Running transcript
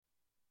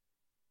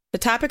The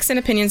topics and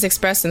opinions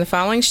expressed in the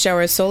following show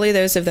are solely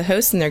those of the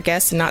hosts and their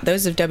guests and not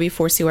those of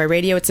W4CY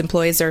Radio, its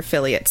employees, or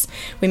affiliates.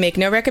 We make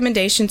no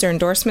recommendations or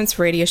endorsements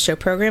for radio show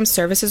programs,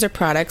 services, or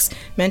products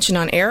mentioned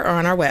on air or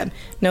on our web.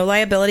 No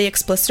liability,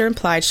 explicit or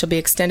implied, shall be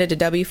extended to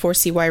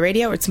W4CY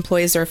Radio or its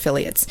employees or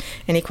affiliates.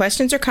 Any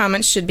questions or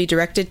comments should be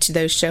directed to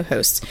those show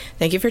hosts.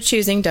 Thank you for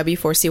choosing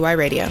W4CY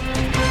Radio.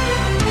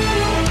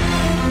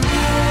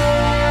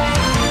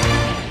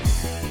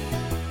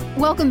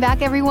 Welcome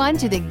back, everyone,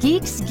 to the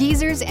Geeks,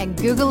 Geezers, and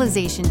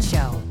Googlization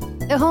Show,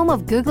 the home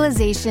of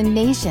Googlization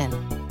Nation,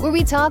 where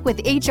we talk with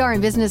HR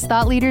and business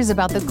thought leaders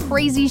about the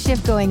crazy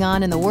shift going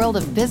on in the world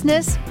of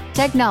business,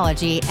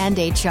 technology, and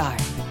HR.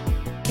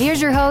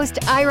 Here's your host,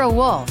 Ira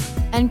Wolf,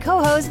 and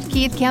co-host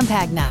Keith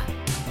Campagna.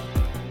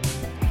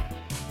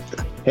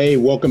 Hey,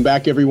 welcome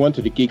back, everyone,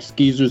 to the Geeks,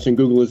 Geezers, and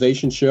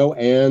Googlization Show,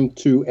 and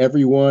to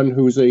everyone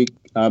who's a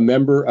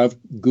member of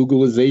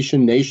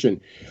Googlization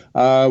Nation.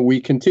 We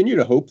continue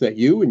to hope that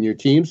you and your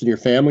teams and your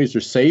families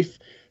are safe,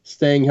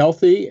 staying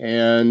healthy,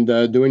 and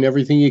doing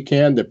everything you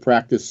can to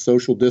practice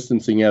social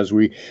distancing as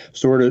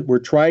we're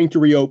trying to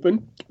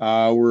reopen.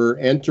 We're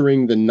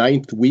entering the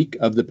 9th week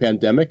of the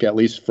pandemic, at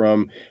least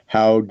from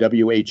how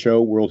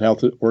WHO, World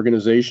Health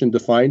Organization,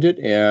 defined it.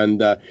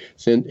 And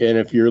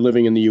if you're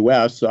living in the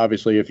U.S.,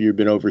 obviously, if you've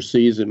been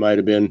overseas, it might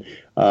have been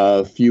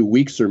a few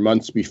weeks or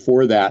months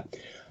before that.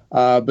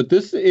 But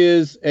this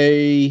is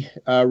a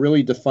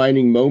really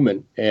defining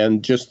moment.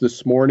 And just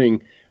this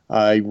morning,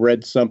 I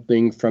read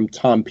something from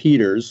Tom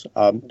Peters,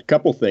 a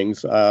couple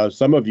things.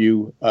 Some of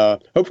you,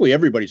 hopefully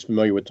everybody's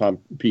familiar with Tom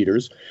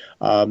Peters,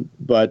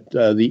 but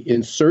the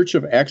In Search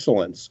of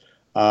Excellence,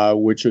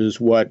 which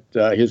is what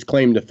his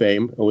claim to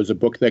fame. It was a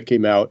book that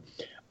came out.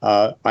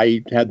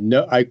 I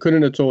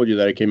couldn't have told you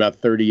that it came out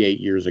 38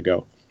 years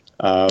ago.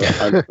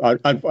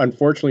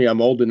 Unfortunately,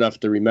 I'm old enough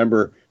to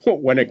remember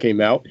when it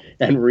came out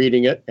and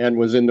reading it and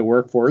was in the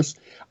workforce.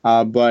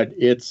 But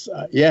it's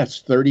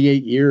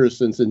 38 years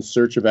since In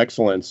Search of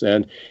Excellence.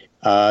 And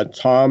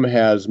Tom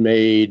has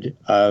made,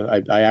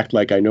 I act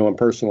like I know him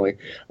personally,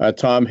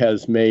 Tom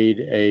has made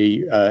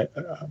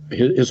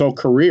his whole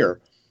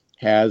career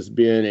has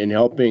been in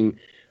helping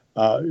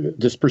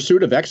this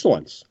pursuit of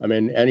excellence. I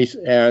mean,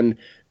 and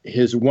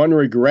his one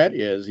regret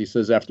is, he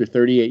says, after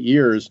 38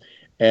 years,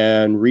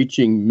 and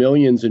reaching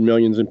millions and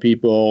millions of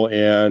people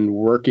and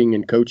working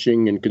and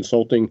coaching and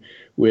consulting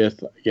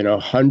with,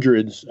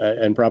 hundreds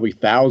and probably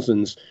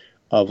thousands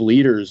of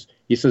leaders,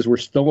 he says we're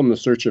still in the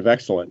search of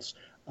excellence.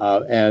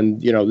 But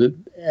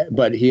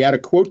he had a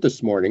quote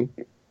this morning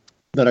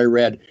that I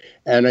read,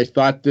 and I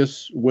thought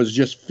this was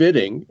just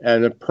fitting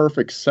and a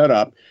perfect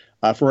setup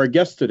for our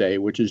guest today,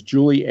 which is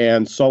Julie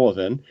Ann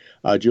Sullivan.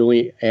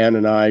 Julie Ann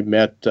and I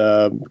met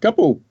a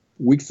couple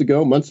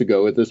months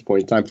ago at this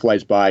point. Time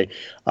flies by.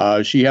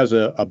 She has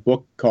a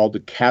book called The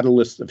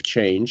Catalyst of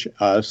Change,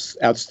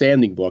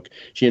 outstanding book.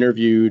 She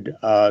interviewed,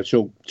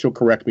 she'll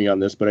correct me on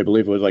this, but I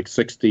believe it was like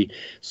 60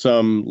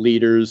 some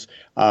leaders.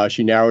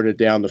 She narrowed it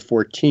down to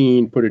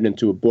 14, put it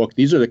into a book.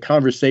 These are the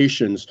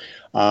conversations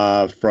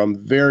from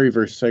very,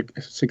 very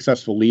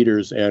successful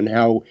leaders and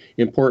how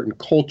important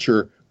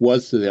culture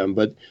was to them.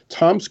 But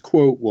Tom's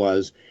quote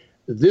was,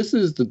 "This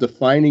is the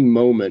defining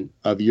moment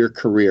of your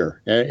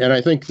career." And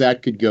I think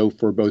that could go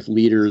for both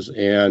leaders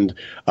and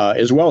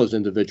as well as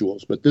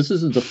individuals. But this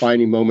is the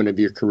defining moment of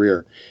your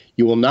career.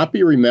 You will not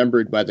be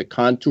remembered by the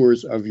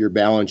contours of your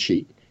balance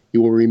sheet.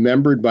 You will be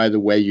remembered by the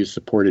way you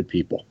supported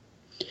people.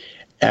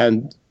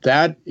 And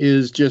that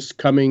is just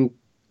coming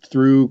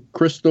through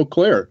crystal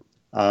clear.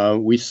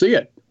 We see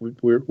it.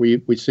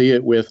 We see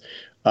it with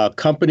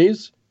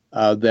companies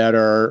that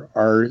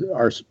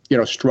are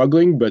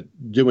struggling but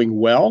doing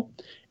well.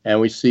 And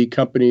we see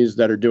companies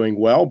that are doing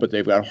well, but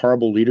they've got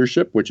horrible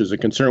leadership, which is a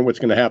concern what's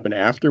going to happen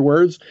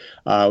afterwards.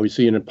 We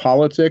see it in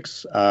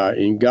politics,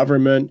 in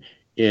government,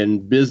 in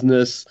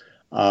business,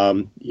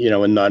 in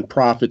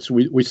nonprofits.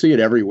 We see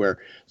it everywhere.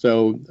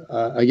 So,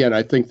 again,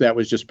 I think that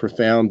was just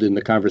profound in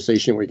the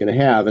conversation we're going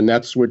to have. And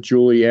that's what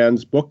Julie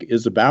Ann's book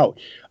is about,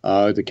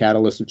 The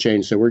Catalyst of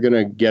Change. So we're going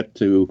to get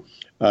to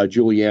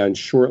Julie Ann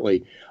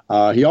shortly.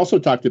 He also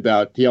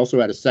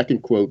had a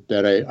second quote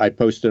that I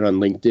posted on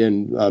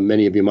LinkedIn.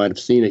 Many of you might have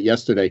seen it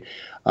yesterday.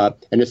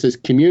 And it says,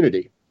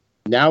 "Community,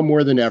 now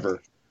more than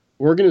ever.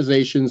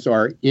 Organizations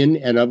are in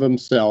and of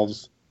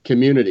themselves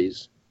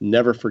communities.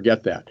 Never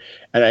forget that."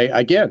 And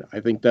I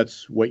think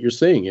that's what you're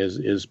seeing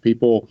is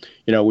people,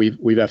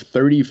 we have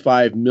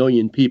 35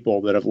 million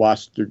people that have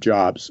lost their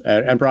jobs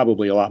and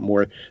probably a lot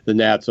more than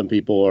that. Some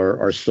people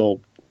are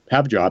still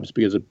have jobs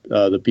because of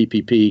the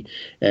PPP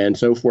and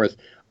so forth.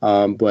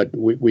 But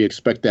we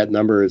expect that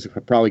number is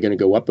probably going to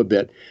go up a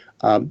bit.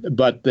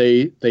 But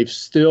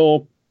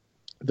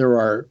there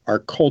are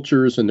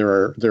cultures and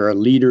there are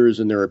leaders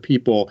and there are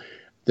people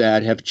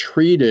that have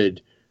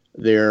treated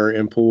their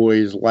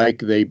employees like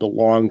they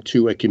belong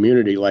to a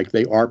community, like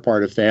they are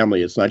part of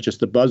family. It's not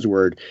just a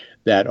buzzword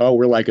that,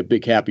 we're like a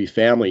big happy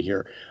family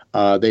here.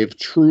 They've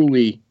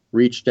truly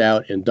reached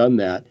out and done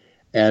that.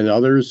 and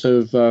others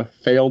have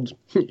failed.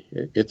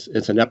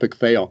 It's an epic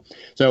fail.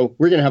 So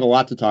we're going to have a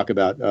lot to talk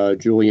about.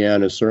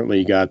 Julianne has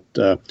certainly got,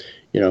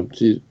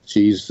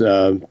 she's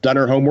done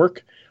her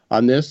homework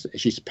on this.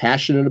 She's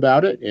passionate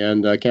about it,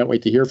 and I can't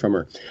wait to hear from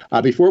her.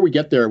 Before we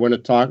get there, I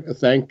want to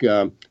thank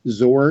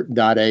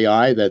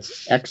Xor.ai,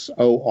 that's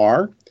XOR.ai,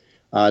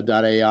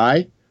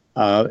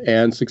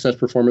 and Success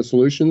Performance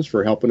Solutions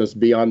for helping us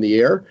be on the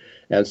air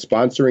and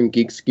sponsoring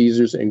Geeks,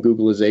 Geezers, and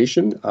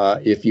Googlization.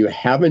 If you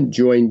haven't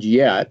joined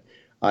yet,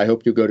 I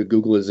hope you'll go to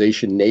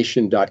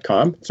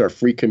GooglizationNation.com. It's our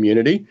free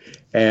community,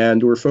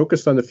 and we're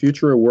focused on the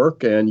future of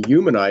work and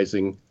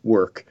humanizing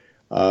work.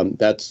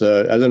 That's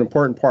as an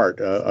important part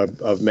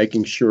of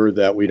making sure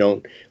that we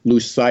don't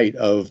lose sight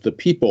of the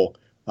people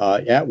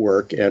at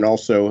work, and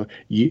also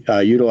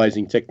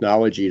utilizing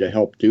technology to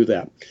help do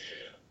that.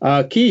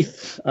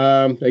 Keith,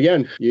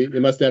 again, you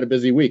must have had a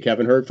busy week.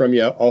 Haven't heard from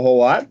you a whole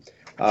lot.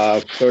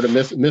 Sort of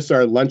miss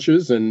our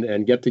lunches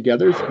and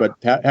get-togethers,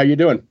 but how you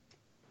doing?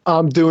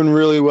 I'm doing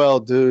really well,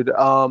 dude.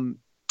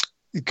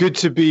 Good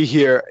to be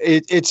here.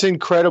 It's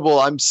incredible.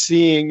 I'm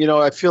seeing,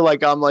 I feel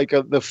like I'm like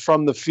the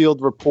from the field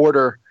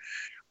reporter,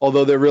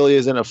 although there really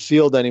isn't a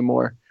field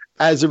anymore,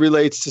 as it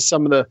relates to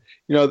some of the,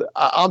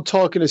 I'm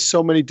talking to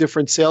so many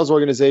different sales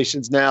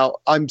organizations now.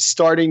 I'm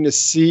starting to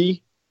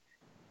see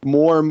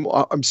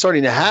I'm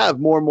starting to have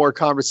more and more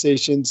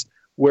conversations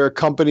where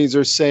companies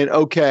are saying,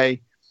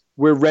 okay,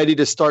 we're ready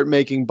to start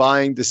making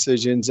buying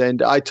decisions.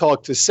 And I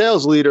talk to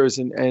sales leaders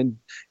and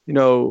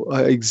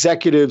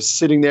executives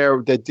sitting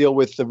there that deal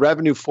with the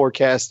revenue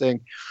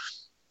forecasting.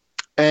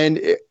 And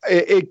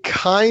it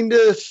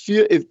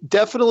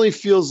definitely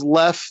feels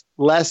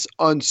less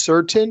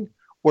uncertain,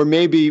 or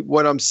maybe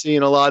what I'm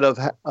seeing a lot of,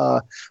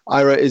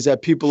 Ira, is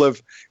that people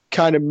have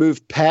kind of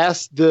moved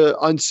past the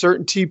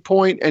uncertainty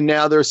point, and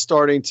now they're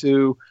starting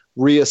to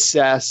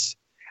reassess.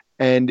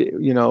 And,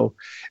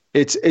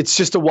 it's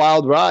just a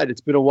wild ride.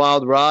 It's been a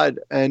wild ride.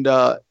 And,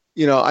 I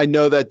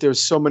know that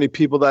there's so many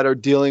people that are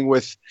dealing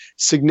with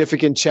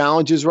significant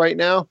challenges right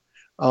now.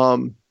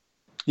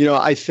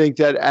 I think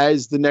that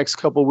as the next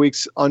couple of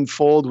weeks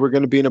unfold, we're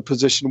going to be in a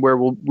position where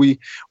we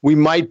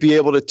might be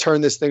able to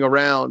turn this thing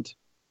around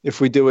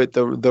if we do it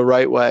the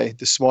right way,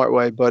 the smart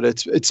way.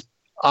 But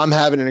I'm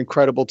having an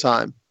incredible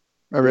time.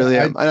 I really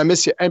am. And I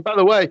miss you. And by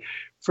the way,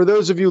 for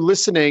those of you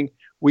listening,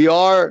 we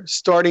are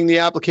starting the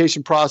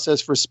application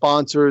process for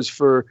sponsors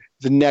for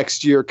the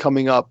next year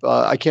coming up.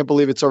 I can't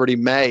believe it's already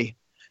May.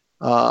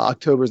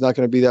 October is not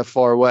going to be that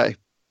far away.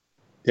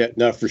 Yeah,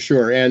 no, for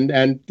sure. And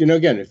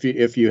again,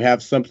 if you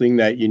have something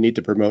that you need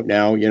to promote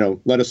now,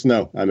 let us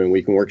know. I mean,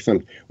 we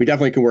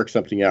definitely can work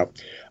something out.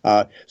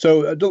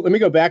 So let me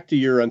go back to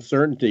your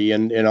uncertainty,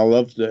 and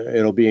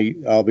I'll be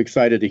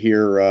excited to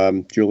hear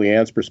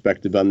Julianne's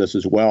perspective on this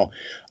as well.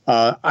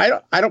 I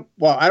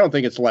don't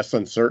think it's less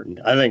uncertain.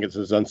 I think it's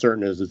as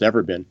uncertain as it's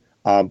ever been.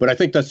 But I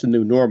think that's the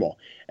new normal.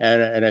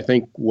 And I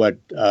think what,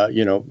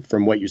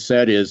 from what you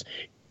said is,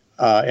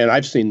 and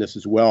I've seen this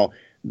as well,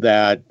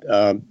 that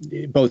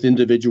both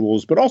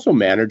individuals, but also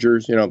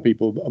managers,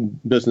 people,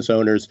 business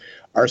owners,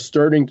 are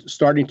starting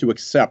to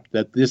accept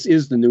that this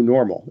is the new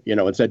normal.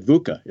 It's that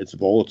VUCA. It's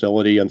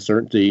volatility,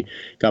 uncertainty,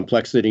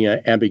 complexity,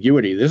 and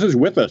ambiguity. This is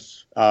with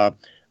us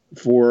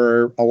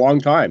for a long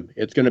time.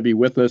 It's going to be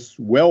with us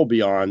well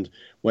beyond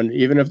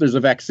even if there's a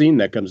vaccine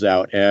that comes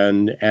out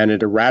and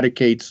it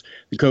eradicates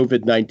the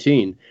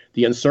COVID-19.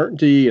 The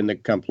uncertainty and the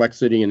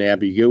complexity and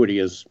ambiguity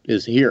is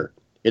here.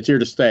 It's here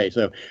to stay.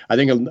 So I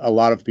think a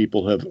lot of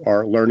people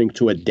are learning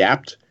to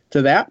adapt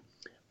to that,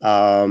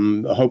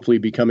 hopefully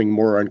becoming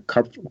more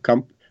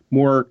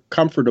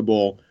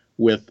comfortable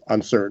with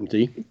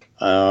uncertainty,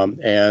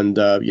 and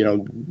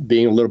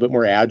being a little bit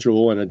more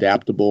agile and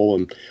adaptable,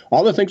 and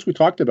all the things we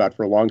talked about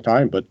for a long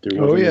time. But there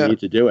was a need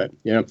to do it.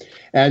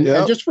 And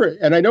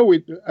I know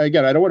I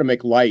don't want to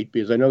make light,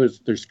 because I know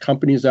there's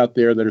companies out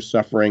there that are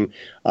suffering,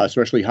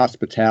 especially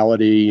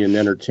hospitality and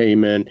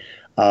entertainment.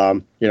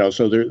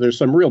 So there's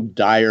some real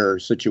dire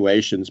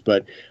situations,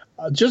 but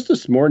just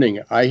this morning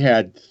I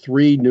had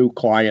 3 new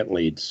client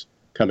leads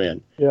come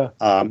in. Yeah.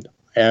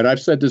 And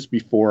I've said this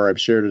before, I've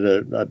shared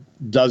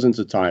it dozens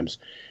of times.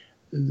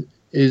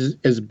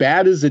 As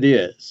bad as it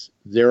is,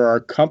 there are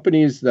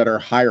companies that are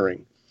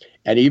hiring,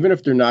 and even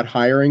if they're not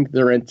hiring,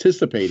 they're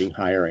anticipating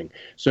hiring.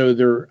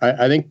 So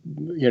I think,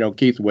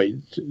 Keith,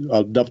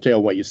 I'll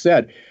dovetail what you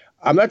said.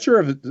 I'm not sure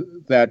if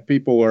that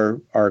people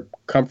are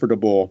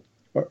comfortable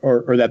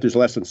or that there's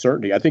less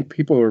uncertainty. I think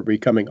people are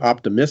becoming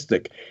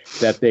optimistic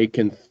that they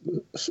can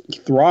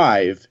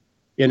thrive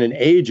in an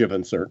age of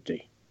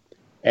uncertainty.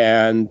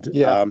 And,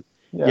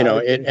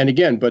 and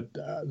again, but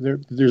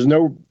there's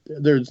no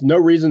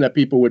reason that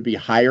people would be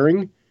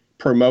hiring,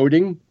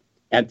 promoting,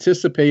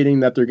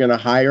 anticipating that they're going to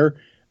hire,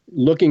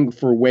 looking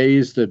for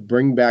ways to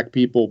bring back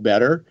people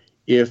better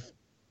if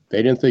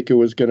they didn't think it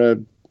was going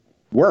to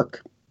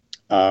work.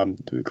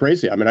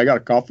 Crazy. I mean, I got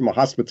a call from a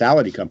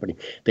hospitality company.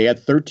 They had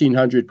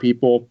 1,300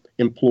 people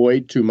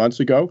employed 2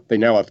 months ago. They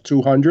now have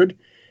 200.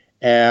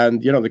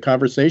 And, the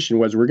conversation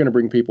was, we're going to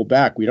bring people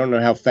back. We don't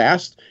know how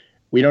fast.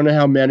 We don't know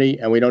how many,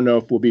 and we don't know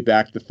if we'll be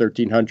back to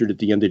 1,300 at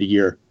the end of the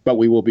year, but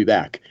we will be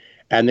back.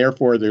 And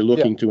therefore, they're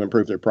looking to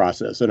improve their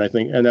process. And I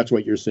think, and that's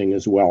what you're seeing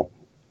as well.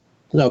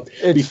 So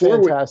it's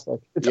fantastic.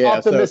 It's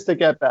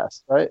optimistic at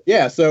best, right?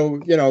 Yeah.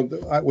 So,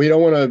 we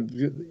don't want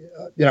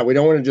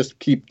to just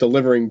keep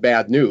delivering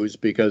bad news,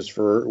 because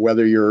for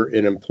whether you're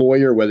an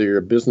employer, whether you're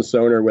a business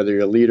owner, whether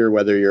you're a leader,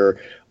 whether you're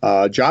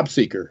a job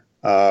seeker,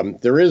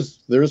 there is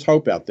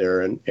hope out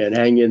there, and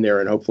hang in there,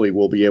 and hopefully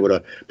we'll be able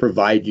to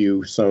provide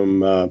you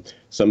some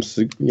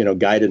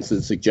guidance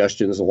and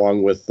suggestions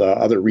along with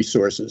other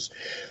resources.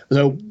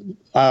 So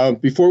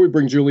before we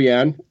bring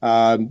Julianne,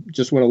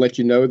 just want to let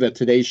you know that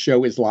today's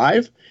show is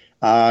live.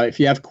 If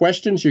you have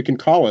questions, you can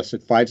call us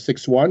at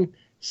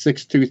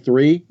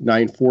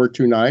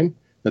 561-623-9429.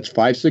 That's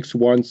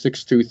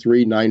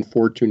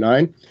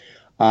 561-623-9429.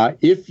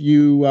 If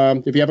you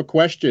have a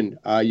question,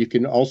 you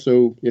can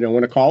also,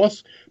 want to call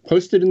us,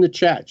 post it in the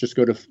chat. Just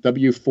go to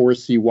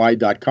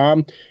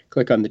w4cy.com,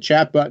 click on the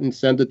chat button,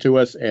 send it to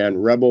us,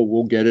 and Rebel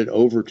will get it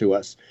over to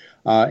us.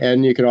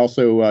 And you can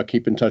also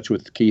keep in touch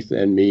with Keith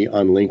and me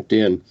on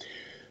LinkedIn.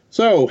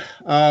 So,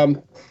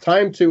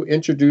 time to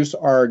introduce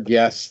our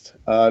guest,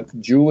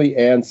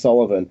 Julianne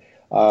Sullivan.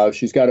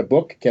 She's got a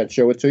book, can't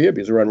show it to you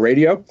because we're on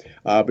radio,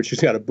 but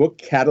she's got a book,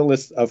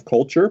 Catalyst of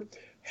Culture: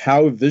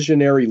 How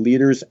Visionary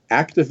Leaders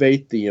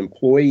Activate the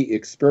Employee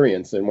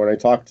Experience. And when I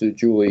talked to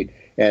Julie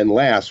and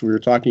last, we were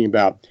talking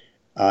about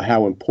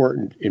how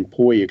important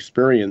employee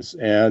experience,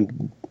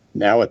 and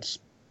now it's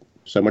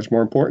so much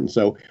more important.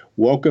 So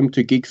welcome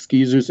to Geeks,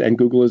 Geezers, and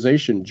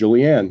Googlization,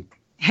 Julianne.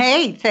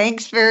 Hey,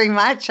 thanks very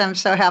much. I'm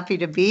so happy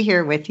to be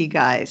here with you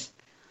guys.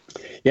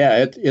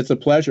 Yeah, it's a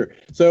pleasure.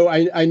 So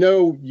I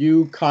know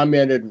you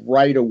commented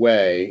right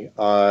away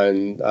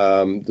on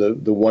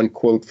the one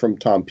quote from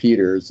Tom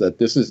Peters, that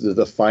this is the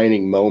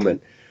defining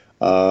moment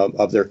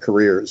of their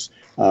careers,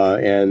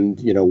 and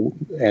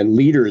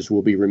leaders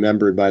will be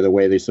remembered by the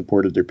way they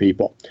supported their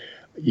people.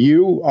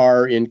 You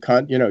are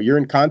you're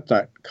in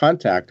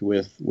contact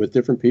with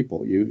different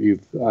people.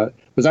 You've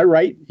was I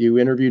right? You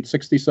interviewed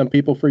 60-some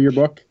people for your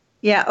book?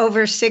 Yeah,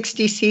 over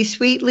 60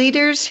 C-suite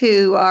leaders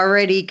who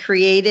already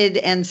created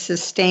and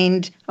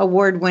sustained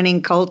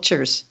award-winning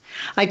cultures.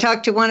 I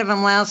talked to one of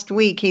them last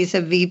week. He's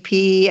a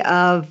VP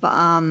of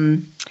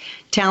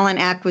talent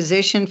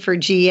acquisition for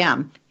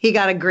GM. He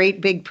got a great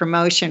big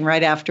promotion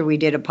right after we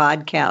did a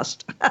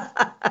podcast.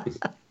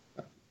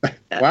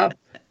 Wow.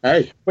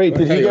 Hey, wait,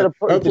 did he get a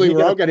hopefully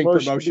we're all getting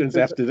promotions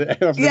after the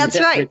That's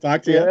right. We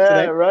talked to you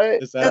today. Right.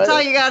 That's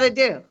all you got to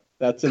do.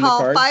 That's in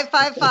Call the cards.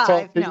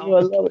 555.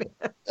 No.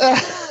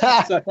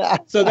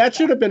 So that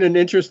should have been an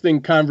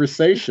interesting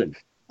conversation.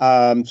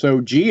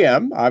 So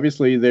GM,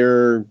 obviously, they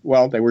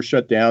were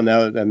shut down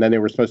now, and then they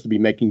were supposed to be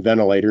making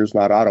ventilators,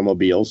 not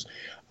automobiles.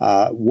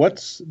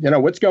 What's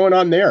going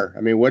on there?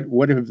 I mean,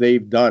 what have they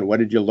done? What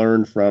did you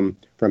learn from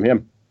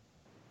him?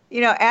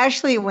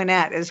 Ashley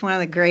Winnett is one of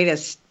the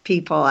greatest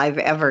people I've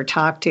ever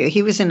talked to.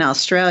 He was in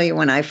Australia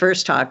when I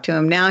first talked to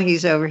him. Now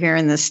he's over here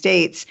in the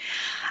States.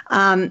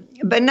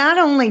 But not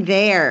only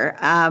there,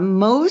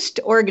 most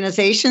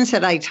organizations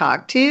that I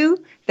talk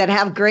to that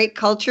have great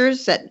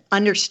cultures, that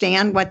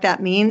understand what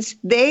that means,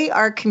 they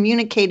are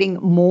communicating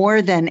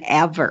more than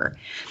ever.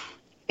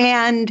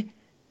 And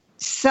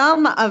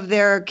some of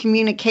their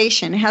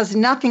communication has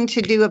nothing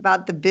to do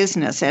about the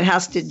business. It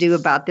has to do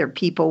about their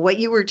people. What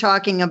you were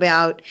talking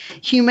about,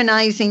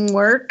 humanizing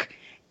work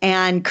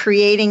and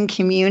creating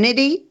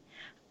community,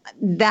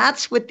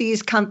 that's what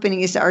these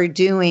companies are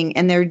doing.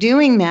 And they're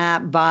doing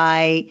that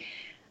by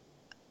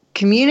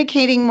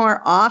communicating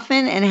more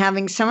often and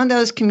having some of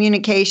those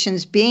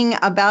communications being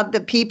about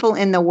the people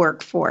in the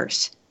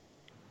workforce,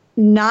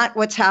 not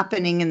what's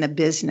happening in the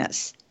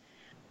business.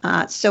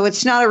 So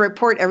it's not a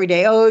report every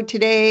day. Oh,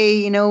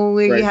 today,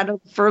 we had to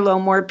furlough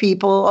more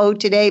people. Oh,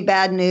 today,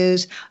 bad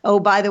news.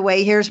 Oh, by the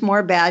way, here's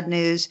more bad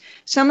news.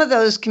 Some of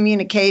those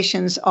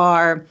communications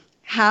are,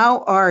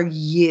 how are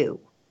you?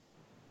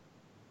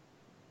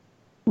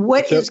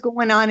 What is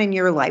going on in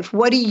your life?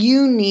 What do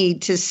you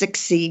need to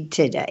succeed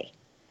today?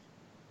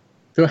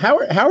 So how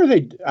are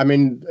they? I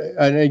mean,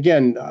 and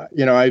again,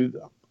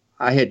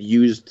 I had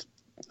used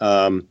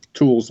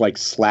tools like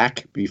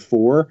Slack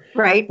before,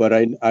 right? But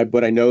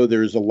I know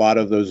there's a lot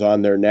of those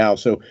on there now.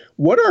 So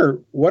what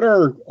are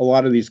a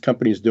lot of these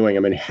companies doing?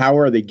 I mean, how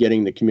are they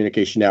getting the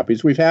communication out?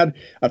 Because we've had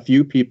a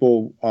few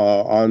people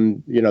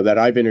on that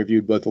I've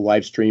interviewed both the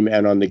live stream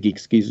and on the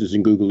Geeks, Geezers,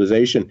 and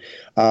Googlization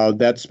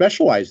that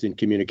specialized in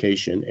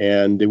communication,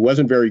 and it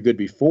wasn't very good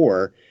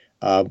before.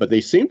 But they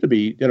seem to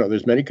be,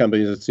 there's many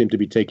companies that seem to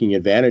be taking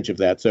advantage of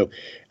that. So,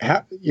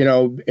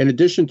 in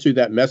addition to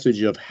that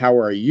message of how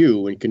are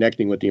you and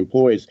connecting with the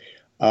employees,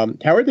 how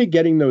are they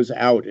getting those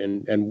out,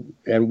 and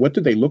what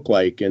do they look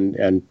like?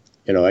 And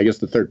I guess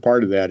the third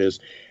part of that is,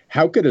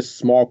 how could a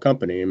small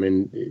company, I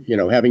mean,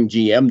 having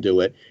GM do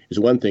it is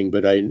one thing,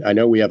 but I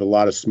know we have a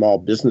lot of small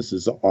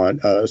businesses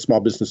small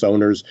business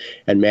owners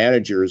and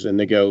managers, and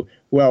they go,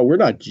 well, we're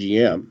not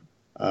GM.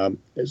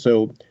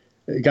 So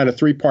kind of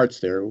three parts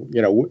there,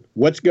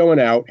 what's going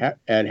out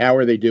and how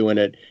are they doing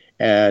it?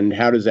 and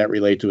how does that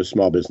relate to a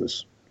small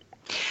business?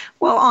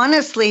 Well,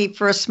 honestly,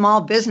 for a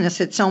small business,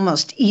 it's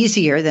almost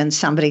easier than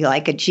somebody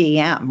like a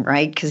GM,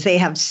 right? Because they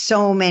have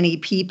so many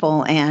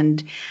people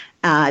and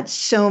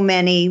so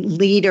many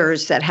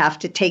leaders that have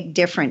to take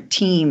different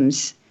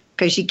teams,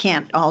 because you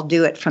can't all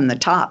do it from the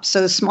top.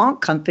 So a small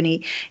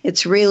company,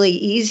 it's really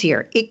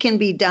easier. It can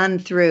be done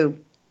through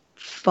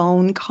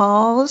phone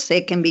calls.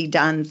 It can be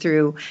done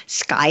through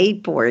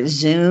Skype or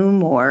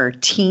Zoom or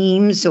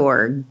Teams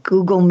or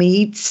Google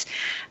Meets.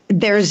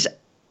 There's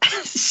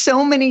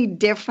so many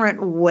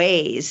different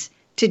ways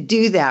to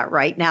do that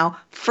right now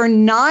for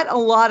not a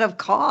lot of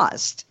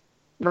cost,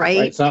 right?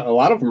 It's not, a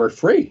lot of them are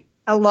free.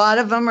 A lot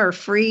of them are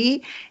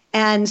free.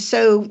 And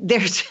so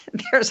there's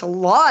a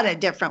lot of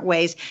different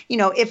ways. You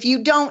know, if you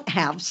don't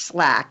have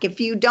Slack, if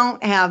you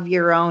don't have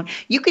your own,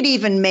 you could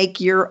even make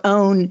your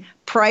own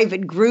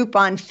private group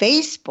on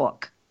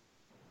Facebook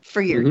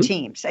for your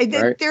teams.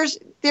 Right.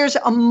 There's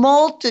a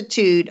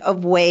multitude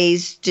of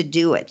ways to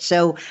do it.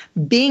 So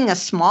being a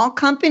small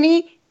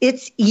company,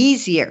 it's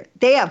easier.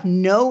 They have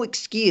no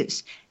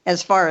excuse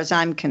as far as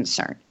I'm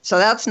concerned. So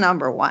that's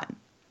number one.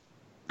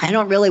 I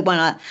don't really want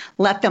to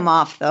let them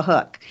off the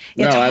hook.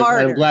 It's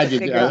harder. I'm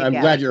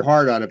glad you're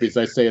hard on it, because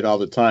I say it all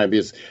the time.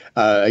 Because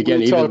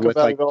again, even with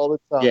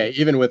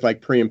even with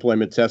like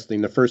pre-employment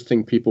testing, the first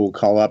thing people will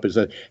call up is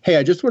that, hey,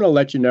 I just want to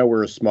let you know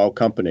we're a small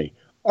company.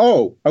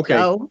 Oh, okay.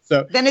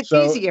 So then it's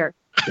easier.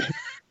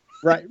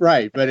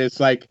 Right. But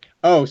it's like,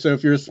 oh, so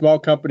if you're a small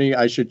company,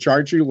 I should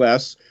charge you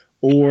less.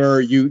 Or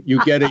you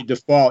get a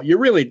default. You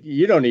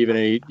don't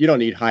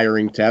need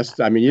hiring tests.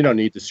 I mean, you don't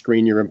need to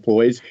screen your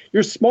employees.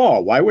 You're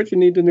small. Why would you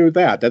need to do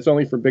that? That's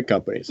only for big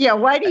companies. Yeah.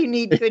 Why do you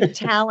need good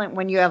talent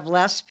when you have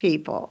less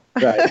people?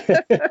 Right.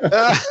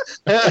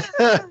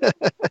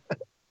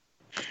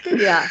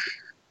 Yeah.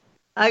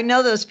 I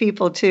know those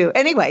people too.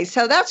 Anyway,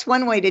 so that's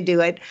one way to do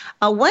it.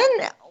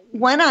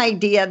 One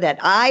idea that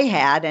I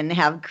had and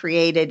have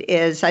created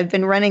is I've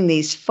been running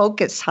these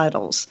focus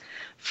huddles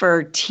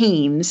for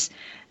teams.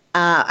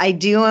 I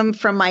do them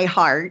from my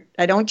heart.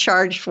 I don't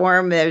charge for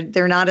them.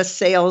 They're not a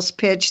sales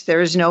pitch.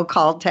 There's no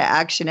call to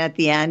action at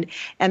the end.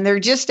 And they're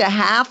just a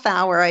half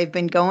hour. I've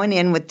been going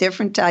in with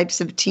different types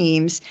of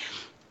teams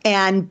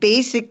and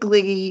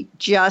basically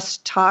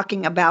just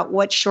talking about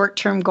what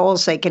short-term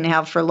goals they can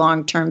have for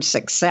long-term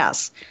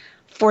success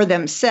for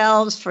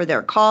themselves, for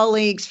their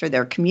colleagues, for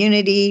their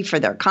community, for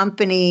their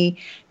company,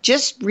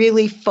 just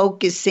really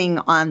focusing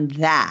on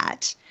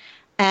that.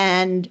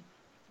 And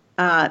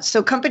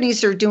so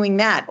companies are doing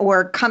that,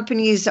 or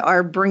companies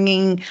are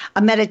bringing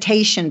a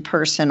meditation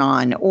person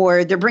on,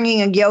 or they're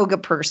bringing a yoga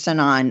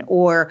person on,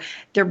 or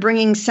they're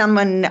bringing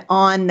someone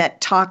on that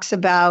talks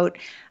about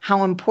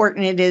how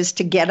important it is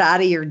to get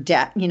out of your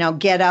desk,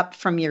 get up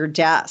from your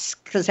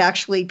desk, because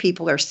actually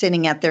people are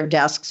sitting at their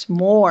desks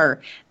more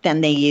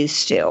than they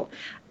used to,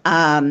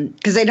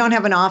 because they don't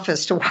have an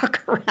office to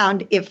walk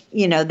around if,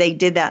 they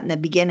did that in the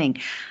beginning.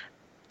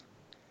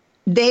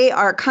 They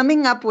are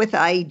coming up with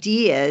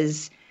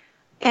ideas.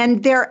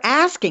 And they're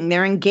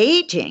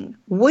engaging,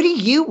 what do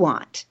you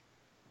want?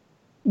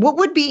 What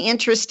would be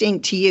interesting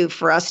to you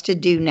for us to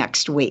do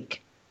next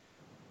week?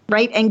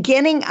 Right? And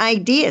getting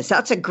ideas,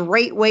 that's a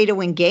great way to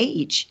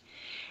engage.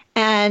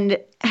 And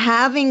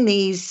having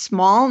these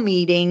small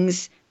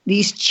meetings,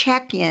 these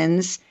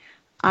check-ins.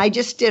 I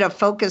just did a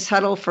focus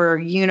huddle for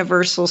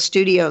Universal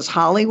Studios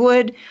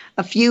Hollywood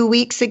a few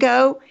weeks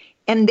ago,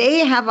 and they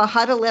have a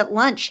huddle at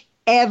lunch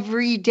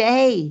every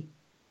day.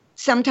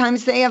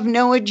 Sometimes they have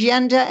no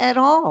agenda at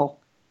all.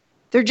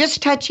 They're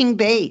just touching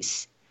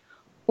base.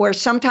 Or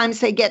sometimes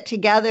they get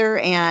together,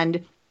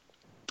 and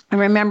I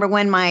remember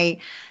when my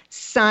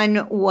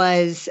son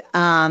was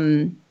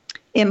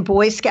in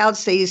Boy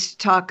Scouts, they used to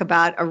talk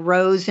about a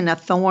rose and a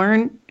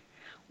thorn.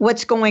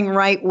 What's going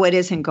right, what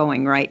isn't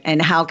going right,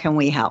 and how can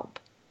we help?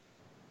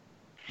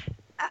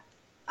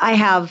 I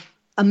have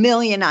a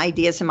million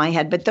ideas in my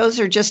head, but those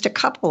are just a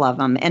couple of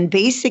them. And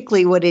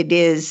basically what it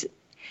is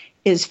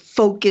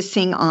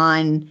focusing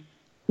on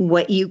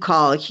what you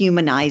call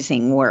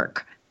humanizing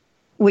work,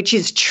 which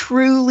is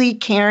truly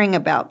caring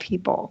about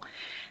people.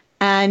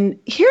 And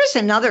here's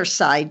another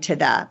side to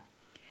that.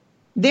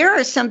 There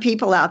are some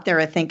people out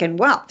there thinking,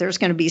 well, there's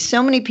going to be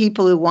so many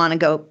people who want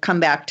to come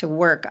back to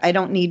work. I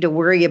don't need to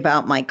worry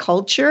about my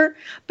culture.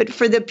 But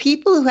for the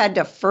people who had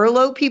to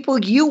furlough people,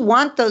 you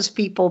want those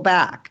people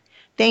back.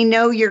 They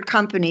know your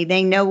company.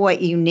 They know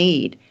what you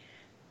need.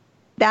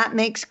 That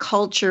makes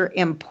culture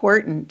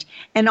important.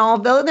 And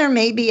although there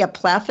may be a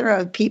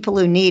plethora of people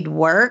who need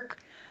work,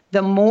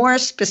 the more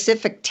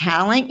specific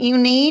talent you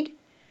need,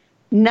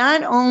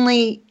 not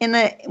only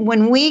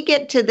when we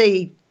get to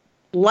the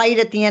light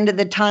at the end of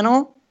the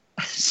tunnel,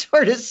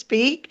 so to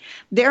speak,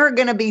 there are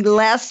going to be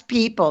less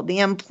people. The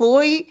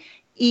employee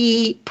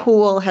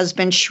pool has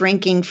been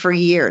shrinking for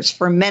years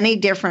for many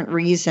different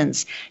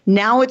reasons.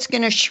 Now it's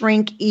going to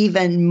shrink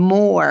even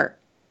more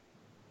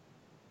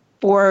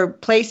for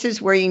places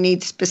where you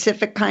need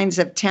specific kinds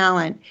of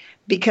talent,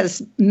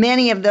 because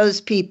many of those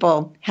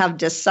people have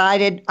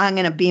decided, I'm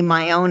going to be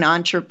my own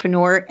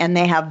entrepreneur, and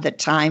they have the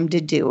time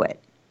to do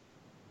it.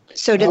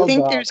 So to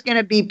think there's going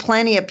to be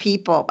plenty of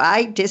people,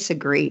 I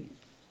disagree.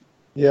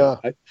 Yeah.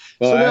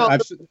 Go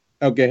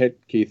ahead,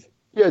 Keith.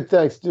 Yeah,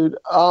 thanks, dude.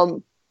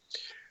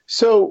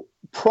 So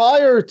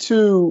prior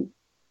to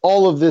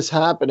all of this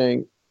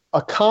happening,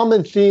 a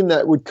common theme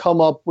that would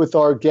come up with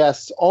our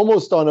guests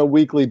almost on a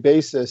weekly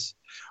basis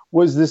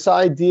was this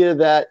idea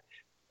that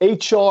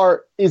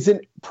HR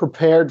isn't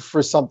prepared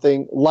for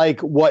something like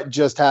what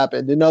just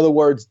happened. In other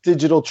words,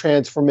 digital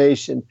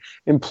transformation,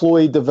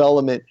 employee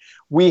development.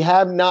 We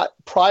have not,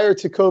 prior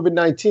to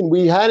COVID-19,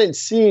 we hadn't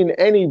seen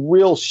any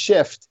real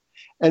shift.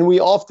 And we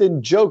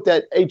often joked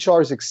at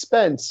HR's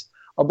expense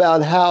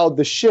about how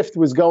the shift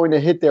was going to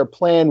hit their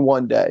plan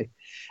one day.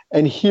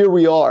 And here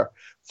we are.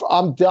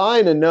 I'm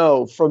dying to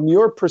know, from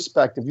your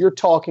perspective, you're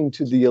talking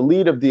to the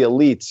elite of the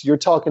elites, you're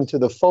talking to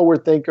the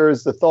forward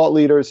thinkers, the thought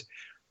leaders.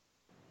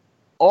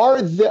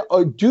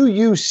 Do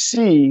you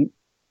see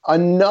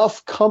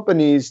enough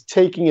companies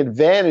taking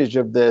advantage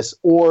of this,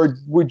 or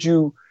would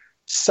you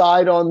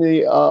side on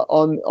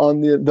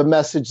the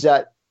message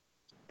that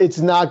it's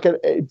not going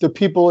to, the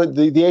people,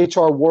 the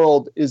HR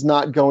world is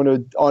not going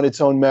to, on its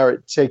own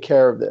merit, take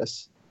care of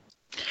this?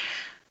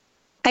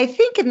 I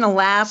think in the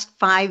last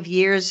 5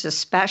 years,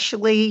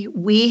 especially,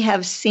 we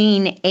have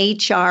seen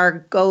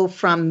HR go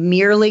from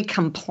merely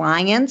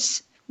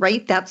compliance,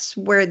 right? That's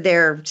where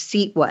their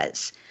seat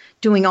was,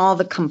 doing all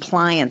the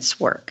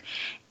compliance work.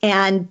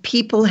 And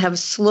people have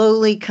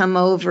slowly come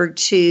over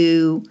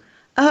to,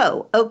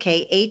 oh,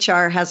 okay,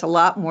 HR has a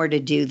lot more to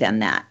do than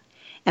that.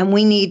 And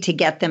we need to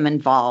get them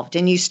involved.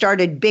 And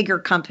bigger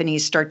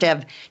companies start to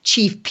have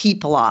chief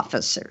people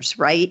officers,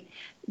 right?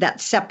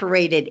 That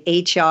separated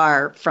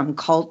HR from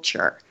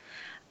culture.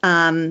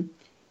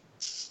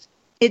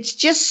 It's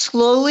just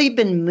slowly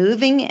been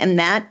moving in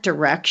that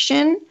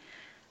direction.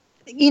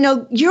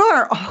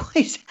 You're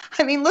always,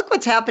 look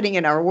what's happening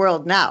in our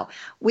world now.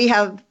 We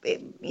have,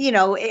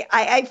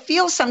 I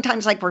feel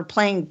sometimes like we're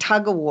playing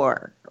tug of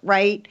war,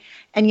 right?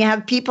 And you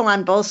have people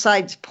on both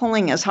sides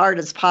pulling as hard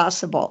as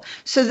possible.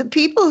 So the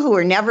people who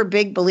are never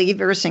big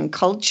believers in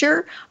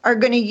culture are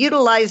going to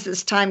utilize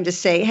this time to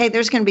say, hey,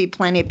 there's going to be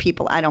plenty of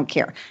people. I don't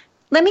care.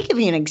 Let me give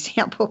you an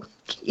example,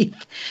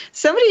 Keith.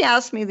 Somebody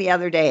asked me the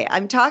other day,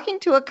 I'm talking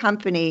to a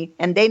company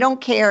and they don't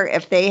care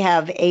if they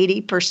have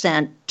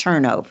 80%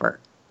 turnover.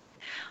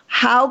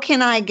 How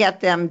can I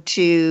get them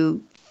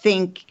to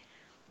think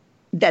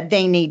that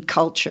they need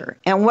culture?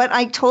 And what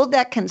I told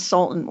that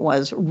consultant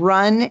was,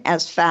 run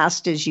as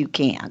fast as you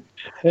can.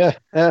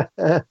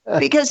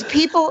 Because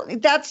people,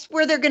 that's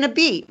where they're going to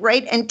be,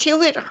 right?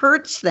 Until it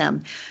hurts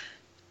them.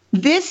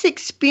 This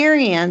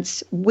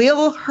experience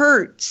will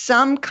hurt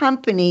some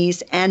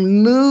companies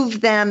and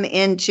move them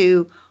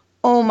into,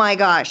 oh my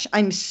gosh,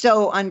 I'm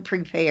so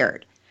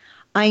unprepared.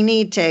 I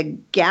need to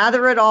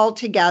gather it all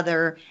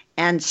together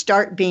and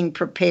start being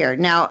prepared.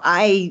 Now,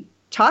 I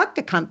talk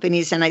to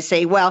companies and I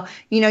say, well,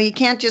 you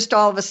can't just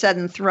all of a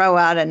sudden throw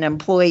out an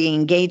employee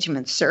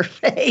engagement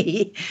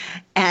survey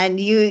and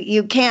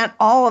you can't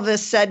all of a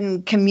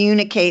sudden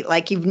communicate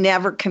like you've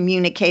never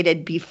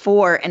communicated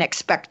before and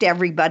expect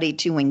everybody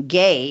to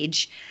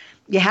engage.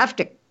 You have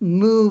to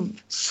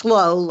move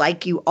slow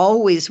like you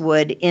always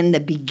would in the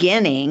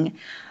beginning.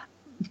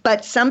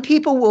 But some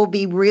people will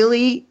be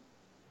really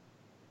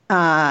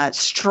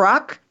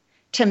struck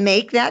to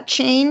make that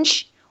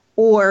change,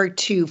 or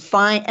to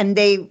find, and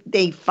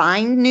they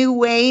find new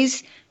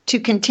ways to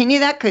continue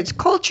that, because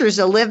culture is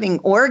a living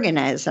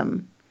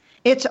organism.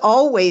 It's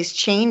always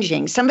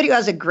changing. Somebody who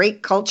has a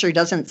great culture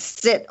doesn't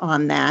sit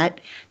on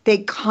that. They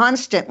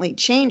constantly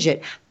change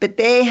it. But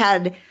they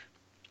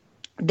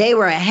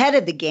were ahead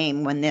of the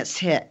game when this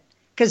hit,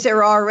 because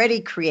they're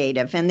already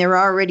creative and they're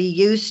already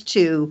used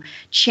to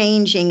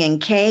changing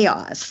and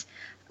chaos.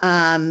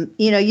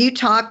 You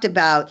talked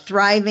about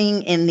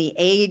thriving in the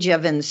age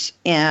of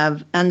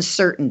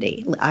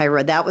uncertainty,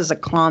 Ira. That was a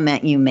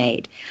comment you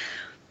made.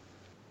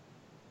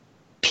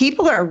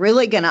 People are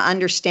really going to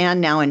understand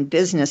now in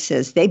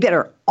businesses, they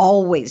better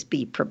always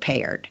be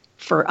prepared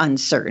for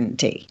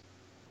uncertainty.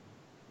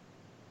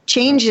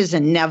 Change is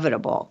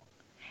inevitable.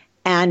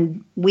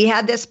 And we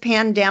had this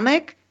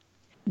pandemic.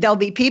 There'll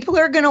be people who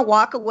are going to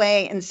walk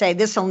away and say,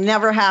 this will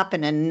never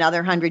happen in another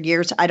 100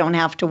 years. I don't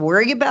have to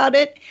worry about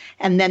it.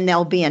 And then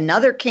there'll be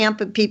another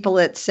camp of people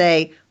that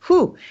say,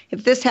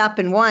 if this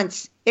happened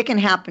once, it can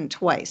happen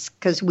twice,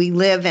 because we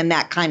live in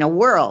that kind of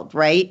world,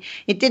 right?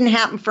 It didn't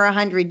happen for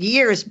 100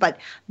 years, but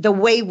the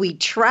way we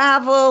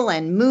travel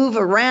and move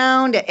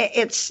around,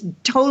 it's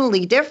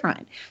totally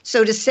different.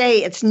 So to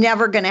say it's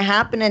never going to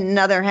happen in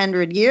another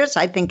 100 years,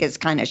 I think is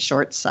kind of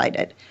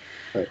short-sighted.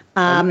 Right.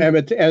 And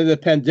the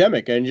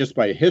pandemic, and just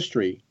by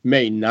history,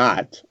 may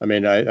not.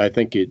 I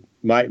think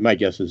my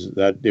guess is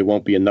that it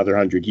won't be another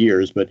 100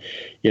 years. But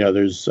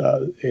there's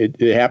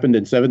it happened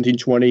in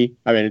 1720.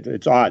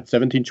 It's odd.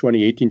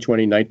 1720,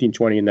 1820,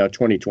 1920, and now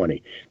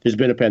 2020. There's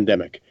been a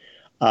pandemic.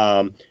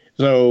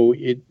 So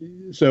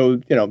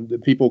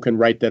people can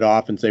write that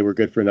off and say we're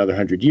good for another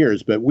 100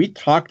 years. But we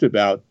talked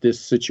about this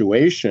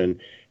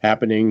situation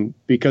happening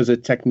because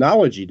of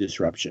technology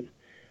disruption.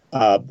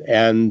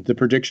 And the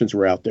predictions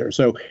were out there.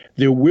 So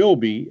there will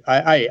be,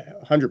 I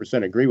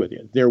 100% agree with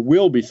you, there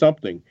will be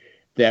something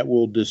that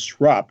will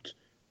disrupt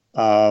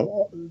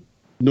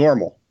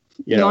normal.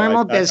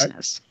 Normal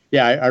business.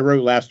 I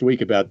wrote last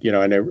week about,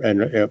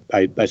 and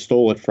I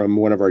stole it from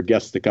one of our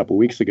guests a couple of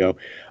weeks ago.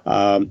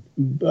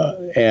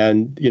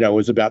 And it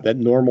was about that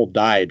normal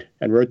died,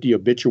 and wrote the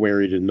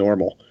obituary to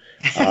normal.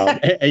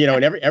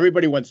 And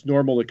everybody wants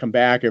normal to come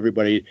back.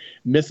 Everybody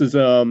misses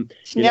them.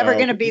 It's never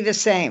going to be the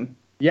same.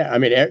 Yeah. I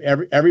mean,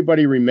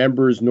 everybody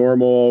remembers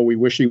normal. We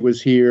wish he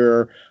was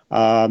here.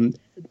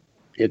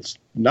 It's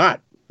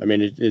not. I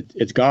mean,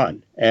 it's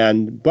gone.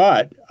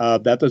 But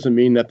that doesn't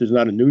mean that there's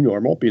not a new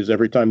normal, because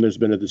every time there's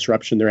been a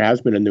disruption, there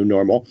has been a new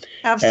normal.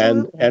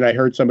 Absolutely. And I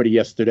heard somebody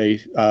yesterday,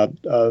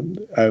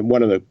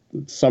 one of the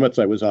summits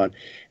I was on,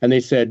 and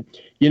they said,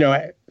 you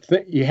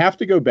have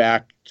to go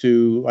back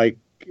to like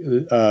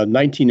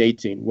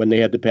 1918 when they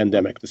had the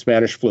pandemic, the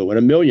Spanish flu, and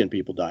 1 million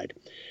people died.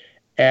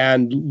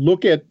 And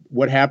look at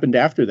what happened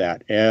after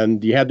that.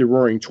 And you had the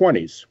Roaring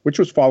 20s, which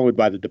was followed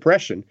by the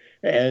Depression.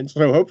 And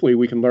so hopefully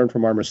we can learn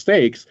from our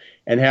mistakes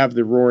and have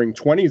the Roaring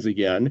 20s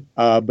again,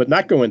 but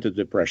not go into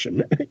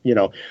depression,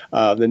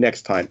 the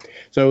next time.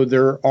 So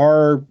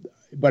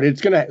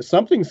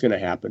something's going to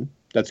happen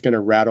that's going to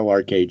rattle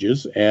our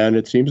cages. And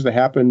it seems to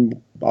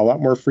happen a lot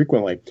more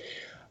frequently.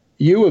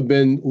 You have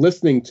been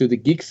listening to the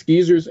Geeks,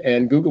 Geezers,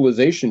 and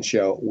Googlization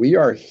show. We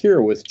are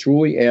here with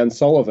Julie Ann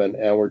Sullivan,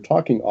 and we're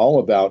talking all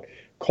about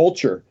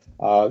culture.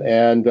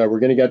 And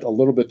we're going to get a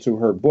little bit to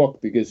her book,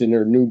 because in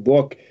her new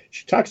book,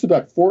 she talks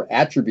about 4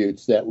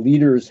 attributes that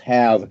leaders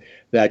have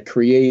that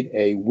create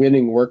a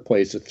winning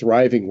workplace, a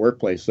thriving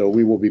workplace. So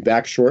we will be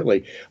back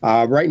shortly.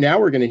 Right now,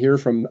 we're going to hear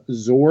from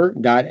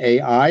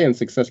Zoar.ai and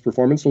Success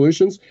Performance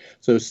Solutions.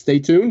 So stay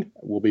tuned.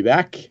 We'll be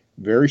back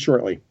very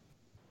shortly.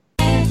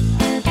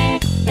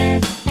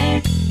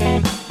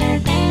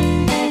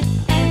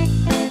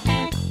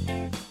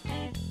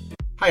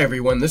 Hi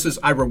everyone, this is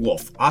Ira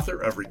Wolf, author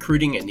of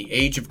Recruiting in the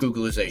Age of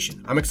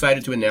Googlization. I'm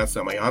excited to announce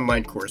that my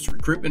online course,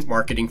 Recruitment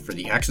Marketing for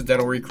the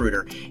Accidental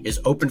Recruiter,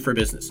 is open for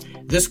business.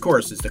 This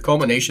course is the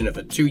culmination of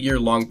a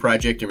 2-year-long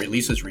project and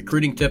releases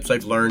recruiting tips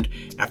I've learned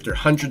after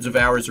hundreds of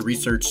hours of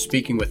research,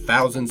 speaking with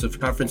thousands of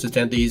conference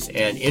attendees,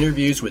 and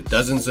interviews with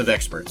dozens of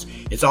experts.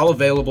 It's all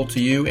available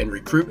to you in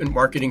Recruitment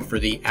Marketing for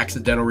the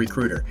Accidental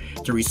Recruiter.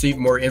 To receive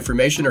more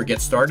information or get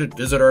started,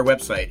 visit our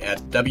website at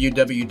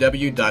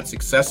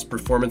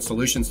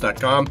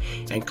www.successperformancesolutions.com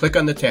and click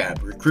on the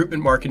tab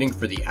Recruitment Marketing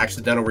for the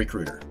Accidental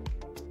Recruiter.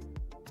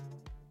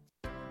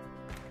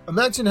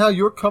 Imagine how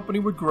your company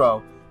would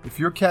grow if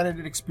your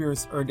candidate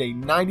experience earned a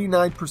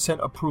 99%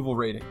 approval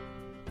rating.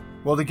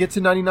 Well, to get to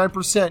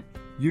 99%,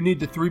 you need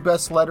the 3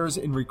 best letters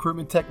in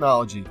recruitment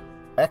technology,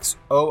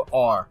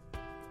 XOR.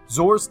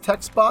 Zoar's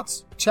text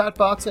bots, chat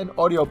bots, and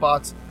audio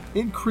bots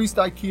increased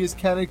IKEA's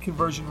candidate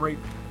conversion rate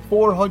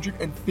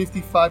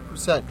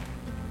 455%.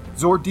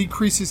 Zoar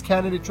decreases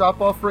candidate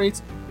drop-off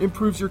rates,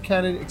 improves your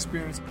candidate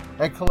experience,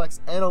 and collects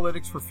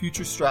analytics for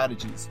future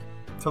strategies.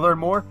 To learn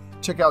more,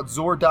 check out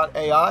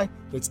Zoar.ai.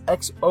 That's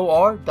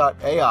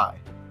XOR.ai.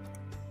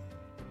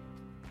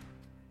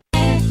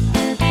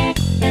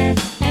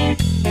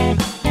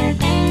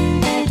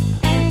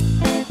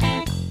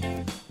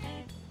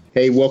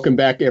 Hey, welcome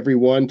back,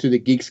 everyone, to the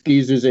Geeks,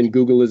 Geezers, and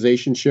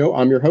Googlization show.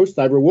 I'm your host,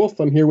 Ira Wolf.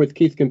 I'm here with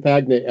Keith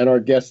Compagna and our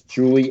guest,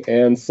 Julie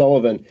Ann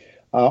Sullivan,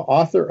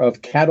 author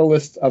of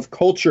Catalyst of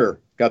Culture.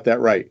 Got that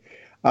right.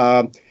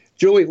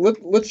 Julie,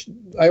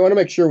 I want to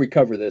make sure we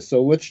cover this,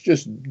 so let's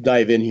just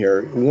dive in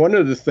here. One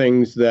of the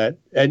things that,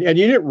 and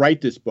you didn't write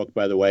this book,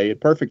 by the way,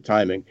 perfect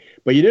timing,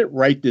 but you didn't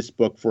write this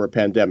book for a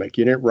pandemic.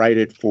 You didn't write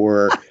it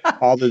for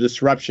all the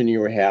disruption you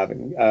were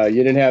having.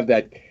 You didn't have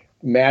that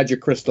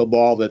magic crystal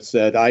ball that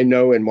said, I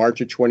know in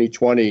March of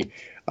 2020,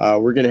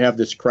 we're going to have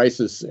this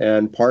crisis,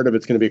 and part of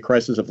it's going to be a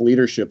crisis of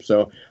leadership.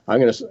 So I'm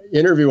going to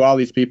interview all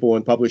these people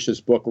and publish this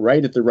book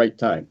right at the right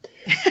time.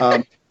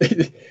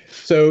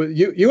 So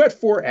you had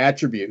 4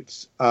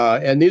 attributes,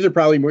 and these are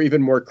probably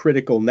even more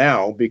critical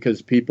now,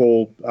 because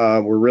people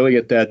were really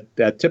at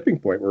that tipping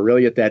point. We're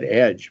really at that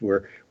edge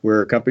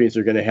where companies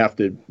are going to have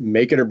to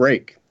make it or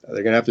break.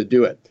 They're going to have to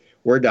do it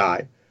or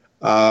die.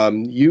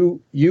 You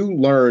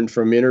learned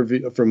from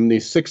the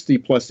 60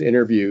 plus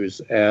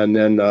interviews, and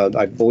then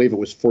I believe it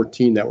was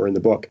 14 that were in the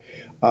book.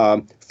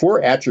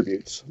 4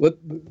 attributes.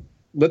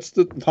 Let's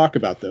talk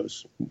about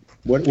those.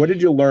 What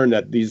did you learn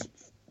that these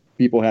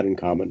people had in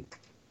common?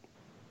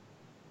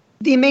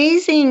 The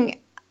amazing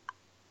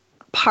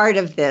part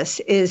of this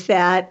is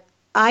that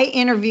I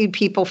interviewed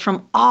people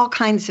from all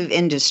kinds of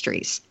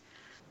industries.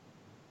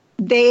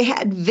 They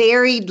had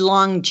varied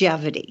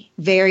longevity,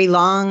 very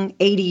long,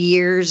 80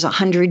 years,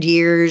 100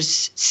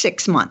 years,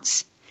 6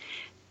 months.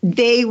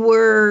 They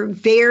were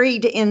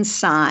varied in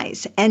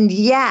size, and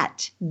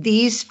yet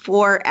these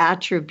 4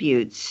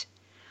 attributes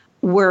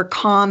were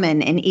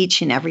common in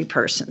each and every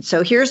person.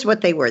 So here's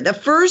what they were. The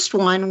first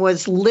one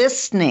was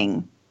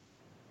listening,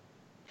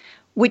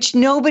 which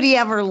nobody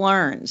ever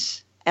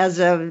learns as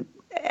a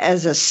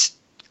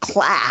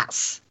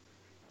class.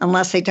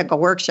 unless they took a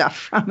workshop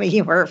from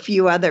me or a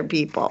few other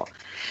people.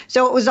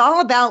 So it was all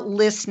about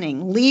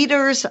listening,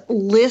 leaders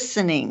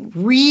listening,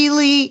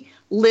 really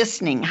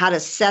listening, how to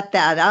set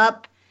that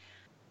up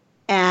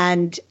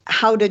and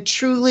how to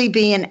truly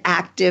be an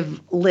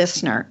active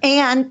listener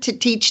and to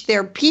teach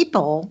their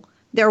people,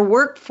 their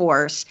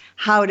workforce,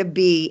 how to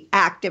be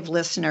active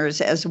listeners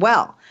as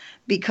well.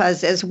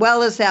 Because as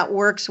well as that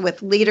works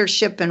with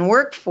leadership and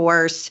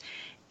workforce,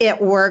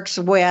 it works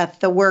with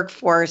the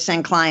workforce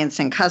and clients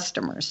and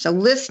customers. So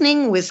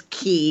listening was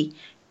key.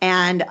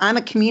 And I'm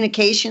a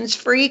communications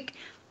freak,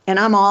 and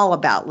I'm all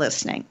about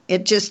listening.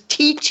 It just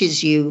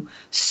teaches you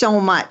so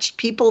much.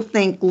 People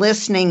think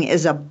listening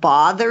is a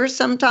bother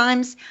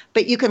sometimes,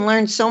 but you can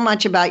learn so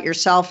much about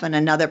yourself and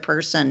another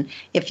person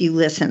if you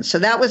listen. So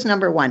that was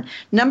number one.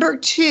 Number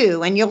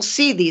two, and you'll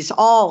see these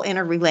all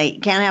interrelate.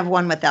 You can't have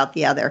one without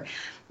the other.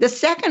 The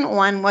second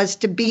one was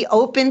to be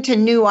open to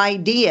new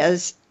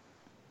ideas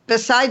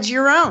besides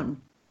your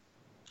own.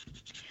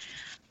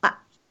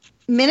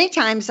 Many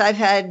times I've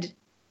had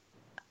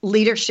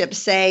leadership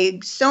say,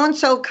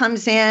 so-and-so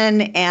comes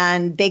in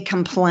and they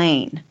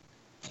complain.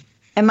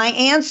 And my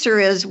answer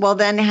is, well,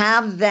 then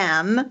have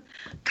them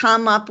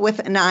come up with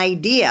an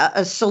idea,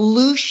 a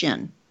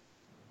solution,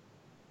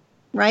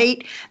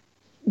 right?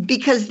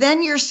 Because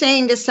then you're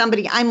saying to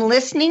somebody, I'm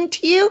listening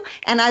to you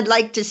and I'd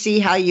like to see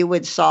how you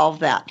would solve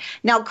that.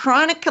 Now,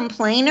 chronic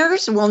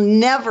complainers will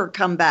never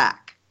come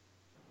back,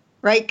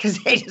 right?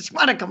 Because they just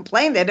want to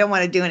complain. They don't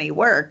want to do any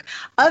work.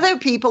 Other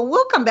people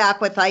will come back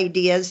with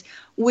ideas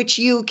which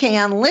you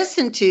can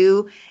listen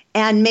to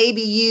and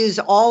maybe use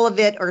all of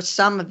it or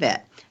some of it.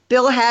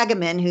 Bill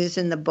Hageman, who's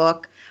in the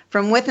book,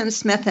 from Witham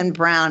Smith &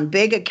 Brown,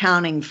 big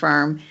accounting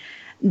firm,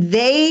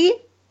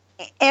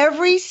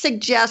 every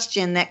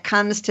suggestion that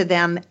comes to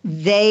them,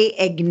 they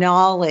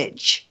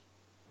acknowledge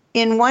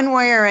in one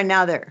way or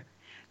another.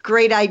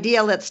 Great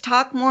idea, let's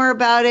talk more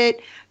about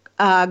it.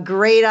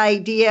 Great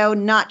idea,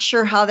 not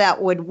sure how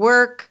that would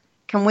work.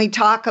 Can we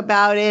talk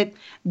about it?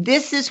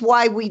 This is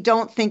why we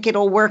don't think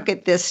it'll work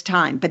at this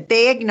time. But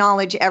they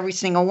acknowledge every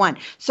single one.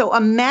 So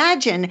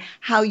imagine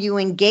how you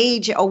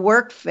engage a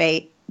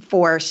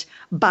workforce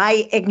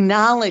by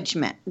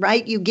acknowledgement,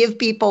 right? You give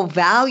people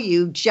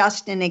value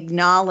just in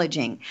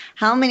acknowledging.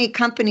 How many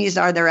companies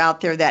are there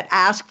out there that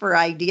ask for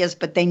ideas,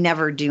 but they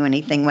never do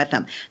anything with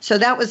them? So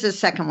that was the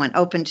second one,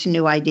 open to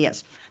new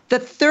ideas. The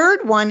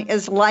third one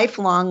is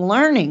lifelong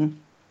learning.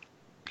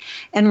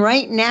 And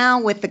right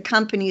now, with the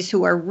companies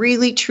who are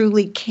really,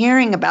 truly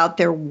caring about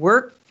their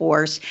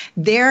workforce,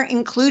 they're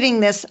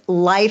including this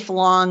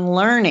lifelong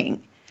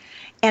learning.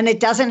 And it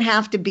doesn't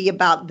have to be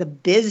about the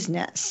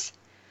business.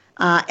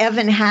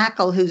 Evan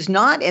Hackel, who's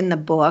not in the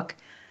book,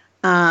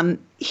 what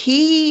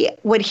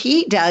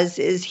he does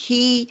is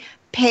he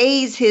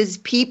pays his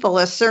people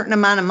a certain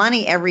amount of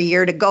money every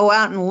year to go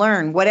out and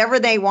learn whatever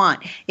they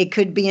want. It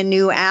could be a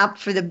new app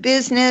for the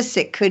business.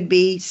 It could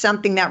be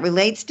something that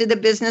relates to the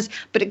business,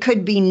 but it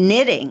could be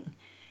knitting.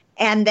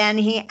 And then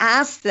he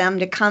asks them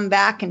to come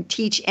back and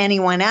teach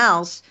anyone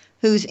else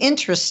who's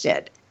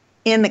interested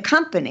in the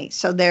company.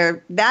 So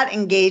that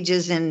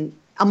engages in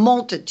a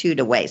multitude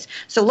of ways.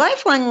 So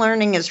lifelong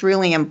learning is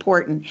really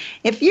important.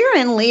 If you're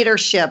in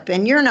leadership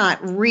and you're not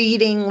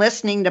reading,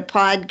 listening to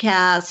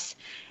podcasts,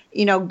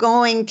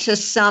 going to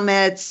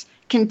summits,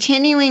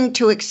 continuing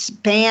to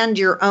expand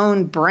your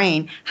own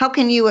brain, how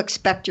can you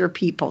expect your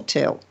people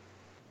to?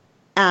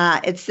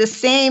 It's the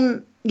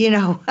same,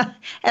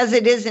 as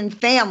it is in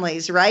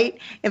families, right?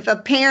 If a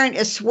parent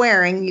is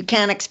swearing, you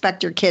can't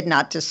expect your kid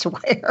not to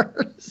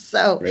swear.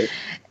 So right.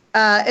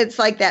 It's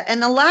like that.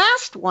 And the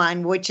last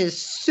one, which is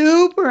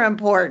super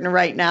important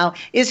right now,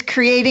 is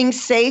creating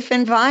safe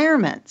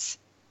environments.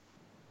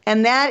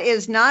 And that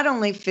is not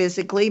only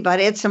physically, but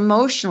it's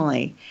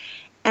emotionally.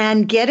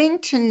 And getting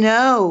to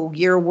know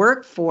your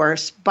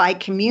workforce by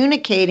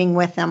communicating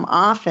with them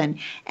often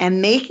and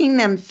making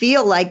them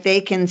feel like they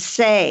can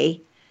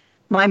say,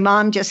 my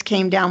mom just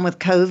came down with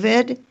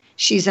COVID.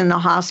 She's in the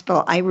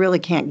hospital. I really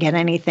can't get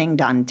anything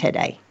done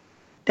today.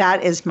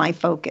 That is my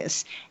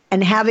focus.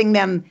 And having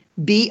them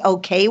be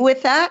okay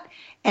with that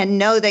and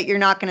know that you're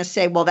not going to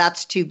say, well,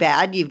 that's too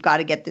bad. You've got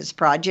to get this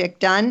project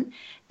done.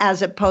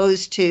 As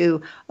opposed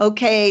to,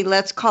 okay,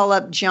 let's call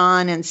up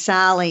John and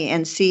Sally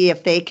and see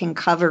if they can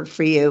cover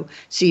for you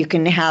so you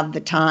can have the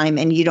time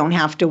and you don't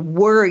have to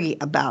worry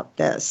about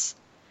this.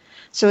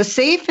 So a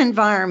safe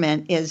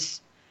environment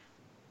is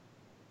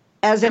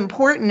as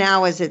important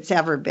now as it's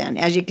ever been.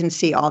 As you can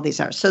see, all these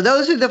are. So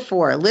those are the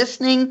four: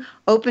 listening,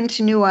 open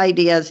to new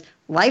ideas,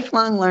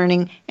 lifelong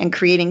learning, and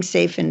creating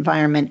safe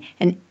environment.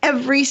 And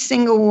every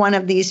single one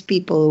of these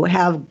people who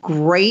have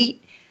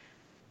great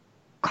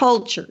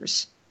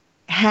cultures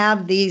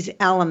have these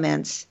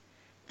elements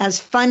as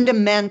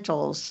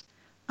fundamentals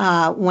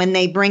when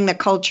they bring the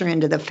culture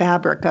into the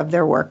fabric of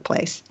their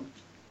workplace.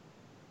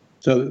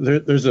 So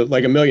there's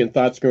like a million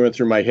thoughts going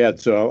through my head,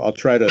 so I'll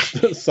try to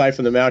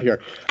siphon them out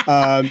here.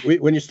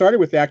 When you started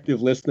with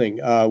active listening,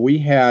 we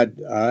had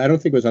I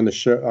don't think it was on this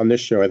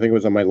show. I think it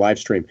was on my live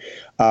stream.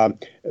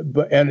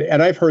 But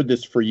I've heard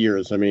this for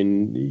years. I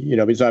mean,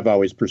 because I've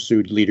always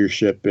pursued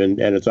leadership and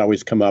it's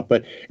always come up.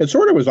 But it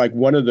sort of was like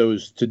one of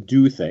those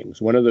to-do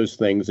things,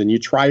 and you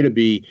try to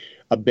be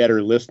a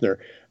better listener.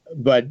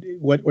 But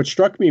what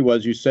struck me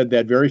was you said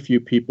that very few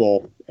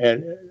people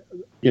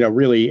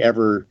really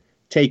ever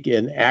take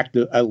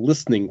a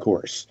listening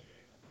course.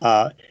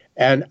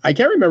 And I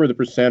can't remember the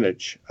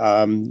percentage.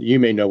 You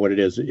may know what it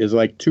is. Is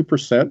like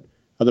 2%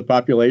 of the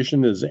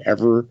population has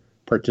ever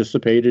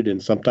participated in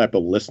some type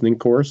of listening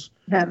course.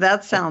 Yeah,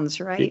 that sounds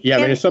right. Yeah,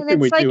 I mean, it's something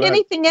we do. It's like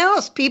anything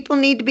else. People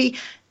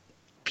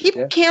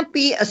can't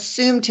be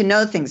assumed to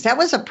know things. That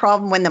was a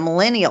problem when the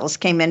millennials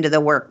came into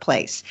the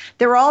workplace.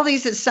 There were all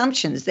these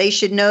assumptions. They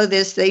should know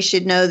this. They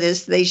should know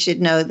this. They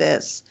should know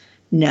this.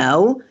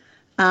 No.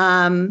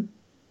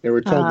 They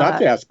were told not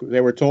to ask.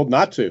 They were told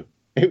not to.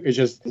 It was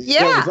just,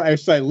 I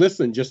say,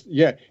 listen, just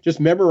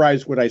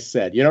memorize what I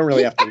said. You don't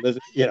really have to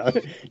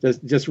listen,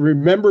 just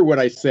remember what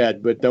I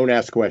said, but don't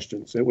ask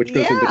questions, which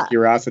goes into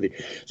curiosity.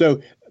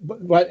 So,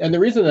 and the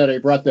reason that I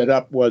brought that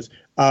up was,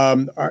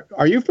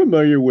 are you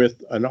familiar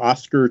with an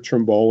Oscar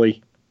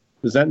Trimboli?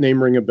 Does that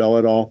name ring a bell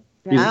at all?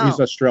 No. He's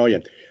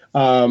Australian.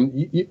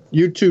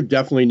 You two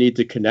definitely need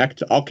to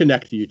connect. I'll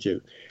connect you two.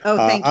 Oh,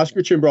 thank you.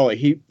 Oscar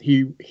Trimboli,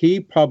 he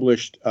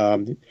published,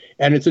 and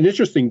it's an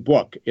interesting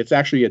book. It's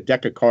actually a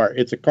deck of cards.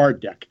 It's a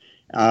card deck.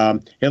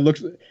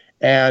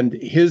 And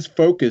his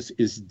focus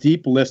is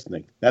deep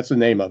listening. That's the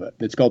name of it.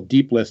 It's called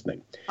Deep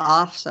Listening.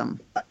 Awesome.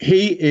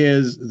 He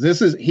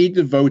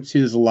devotes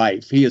his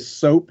life. He is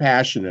so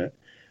passionate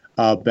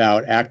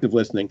about active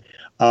listening.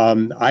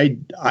 I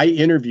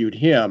interviewed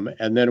him,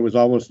 and then it was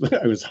almost,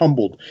 I was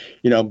humbled,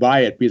 by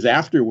it, because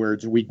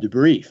afterwards we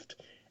debriefed,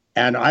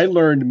 and I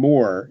learned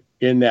more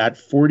in that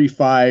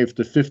 45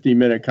 to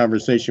 50-minute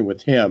conversation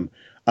with him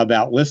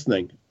about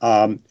listening.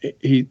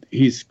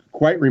 He's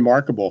quite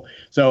remarkable.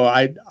 So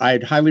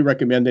I'd highly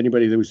recommend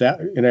anybody that was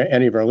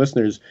any of our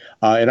listeners,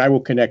 and I will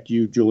connect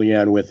you,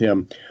 Julianne, with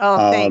him.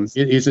 Oh, thanks.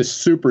 He's a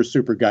super,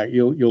 super guy.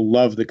 You'll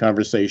love the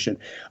conversation.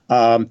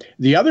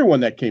 The other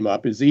one that came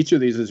up is each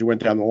of these as we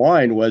went down the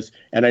line was,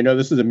 and I know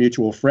this is a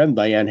mutual friend,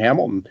 Diane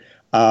Hamilton,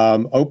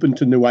 open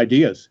to new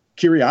ideas,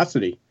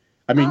 curiosity.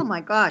 I mean, oh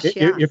my gosh,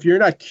 if you're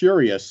not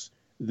curious,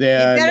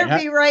 then you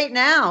better be right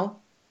now.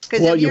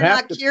 Because if you're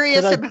not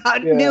curious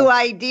about new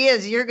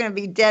ideas, you're going to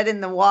be dead in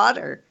the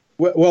water.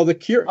 Well,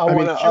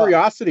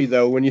 curiosity,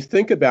 though, when you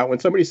think about when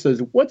somebody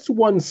says, "What's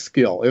one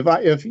skill?"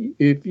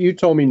 If you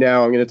told me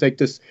now, I'm going to take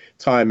this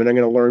time and I'm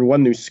going to learn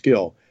one new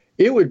skill,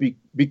 it would be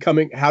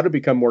how to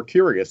become more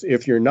curious.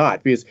 If you're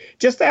not, because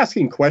just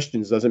asking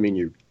questions doesn't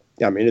mean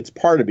it's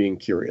part of being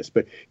curious,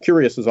 but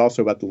curious is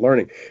also about the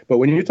learning. But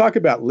when you talk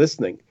about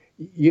listening,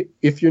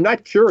 if you're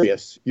not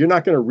curious, you're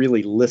not going to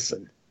really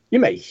listen. You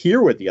may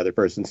hear what the other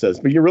person says,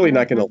 but you're really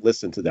not going to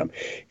listen to them.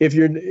 If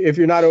you're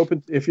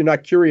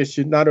not curious,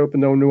 you're not open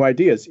to new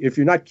ideas. If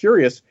you're not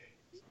curious,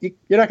 you're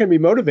not going to be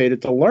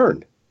motivated to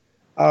learn.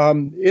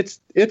 It's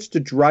the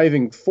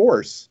driving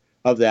force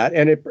of that,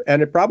 and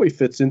it probably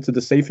fits into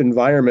the safe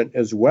environment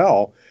as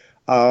well.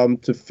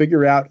 To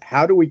figure out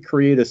how do we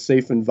create a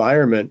safe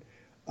environment,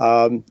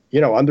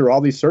 under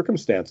all these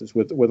circumstances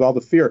with all the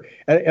fear.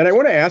 And I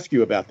want to ask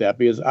you about that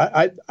because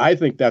I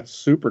think that's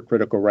super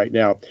critical right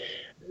now.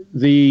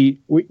 We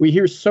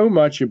hear so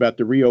much about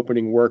the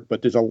reopening work,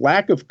 but there's a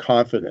lack of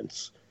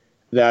confidence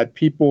that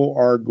people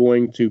are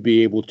going to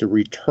be able to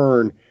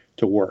return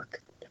to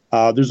work.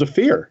 There's a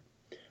fear.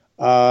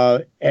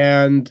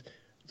 And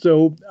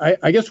so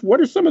I guess what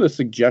are some of the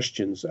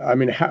suggestions? I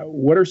mean,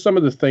 what are some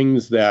of the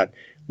things that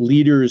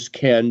leaders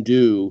can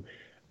do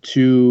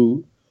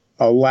to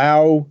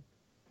allow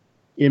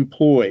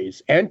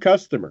employees and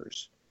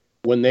customers,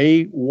 when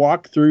they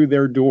walk through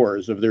their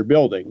doors of their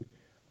building,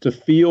 to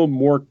feel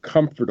more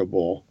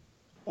comfortable,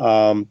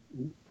 in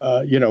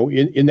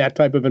that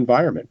type of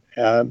environment,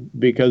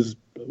 because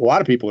a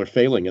lot of people are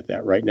failing at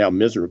that right now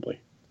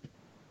miserably.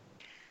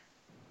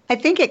 I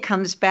think it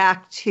comes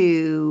back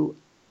to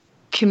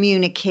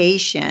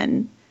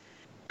communication.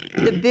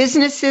 The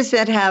businesses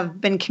that have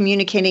been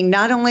communicating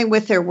not only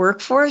with their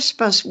workforce,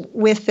 but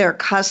with their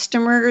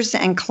customers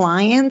and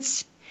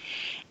clients,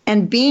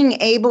 and being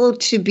able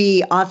to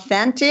be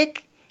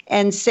authentic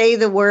and say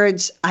the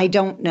words, "I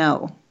don't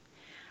know."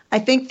 I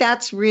think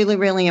that's really,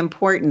 really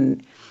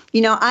important.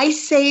 I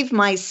save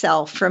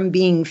myself from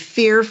being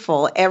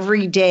fearful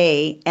every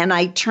day, and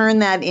I turn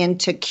that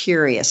into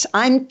curious.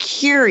 I'm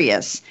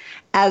curious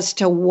as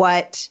to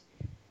what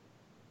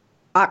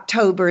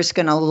October is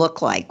going to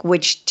look like,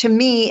 which to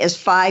me is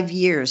 5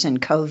 years in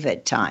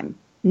COVID time.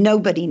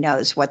 Nobody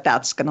knows what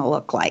that's going to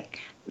look like.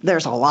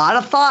 There's a lot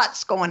of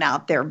thoughts going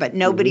out there, but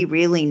nobody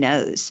really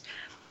knows.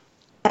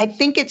 I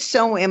think it's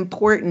so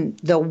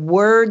important, the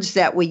words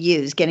that we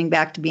use, getting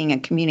back to being a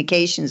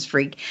communications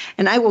freak.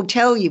 And I will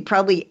tell you,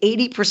 probably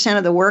 80%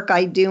 of the work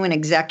I do in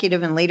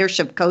executive and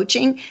leadership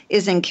coaching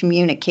is in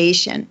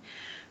communication.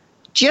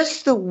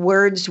 just the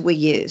words we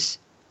use.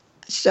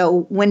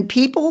 So when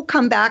people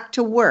come back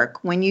to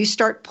work, when you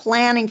start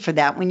planning for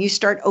that, when you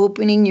start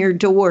opening your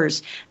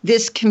doors,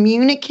 this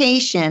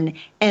communication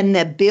and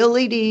the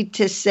ability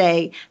to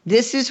say,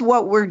 this is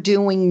what we're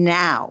doing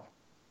now,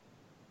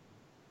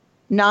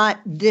 not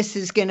this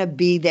is going to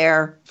be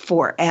there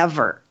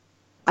forever.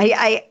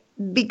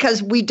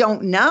 Because we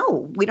don't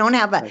know. We don't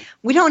have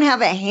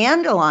a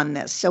handle on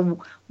this.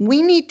 So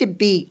we need to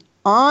be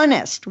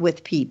honest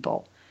with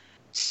people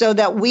so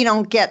that we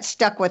don't get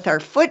stuck with our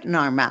foot in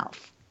our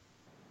mouth.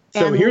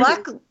 So And here's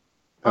luckily,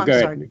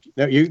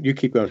 No, you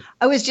keep going.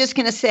 I was just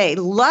going to say,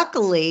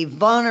 luckily,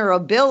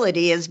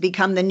 vulnerability has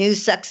become the new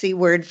sexy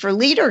word for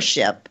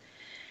leadership.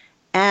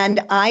 And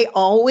I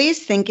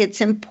always think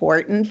it's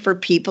important for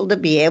people to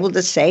be able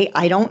to say,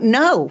 I don't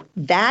know.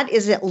 That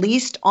is at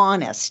least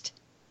honest.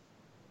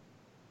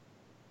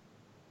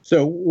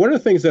 So one of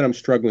the things that I'm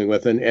struggling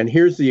with, and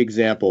here's the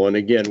example, and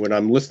again, when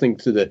I'm listening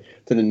to the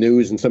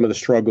news and some of the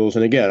struggles,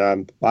 and again,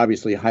 I'm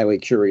obviously highly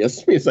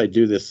curious because I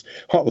do this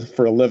all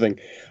for a living,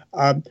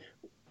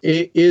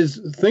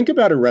 is think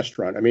about a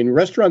restaurant. I mean,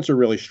 restaurants are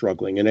really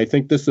struggling, and I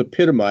think this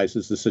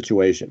epitomizes the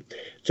situation.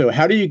 So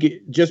how do you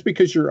get, just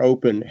because you're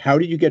open, how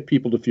do you get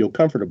people to feel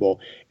comfortable?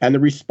 And the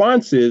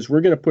response is,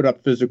 we're going to put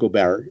up physical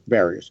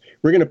barriers.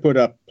 We're going to put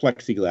up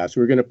plexiglass.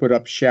 We're going to put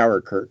up shower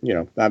curtain. You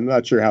know, I'm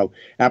not sure how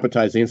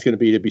appetizing it's going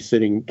to be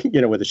sitting,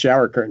 with a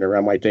shower curtain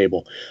around my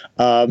table.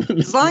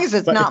 As long as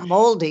it's not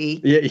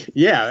moldy.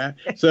 Yeah.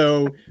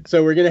 So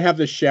we're going to have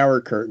the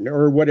shower curtain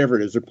or whatever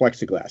it is, or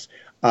plexiglass.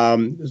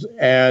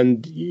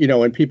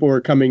 And people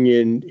are coming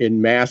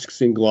in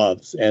masks and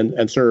gloves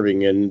and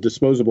serving and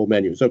disposable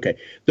menus. Okay,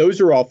 those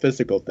are all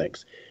physical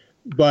things.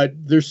 But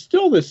there's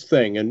still this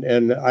thing,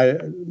 and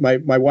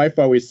my wife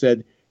always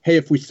said, hey,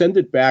 if we send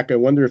it back, I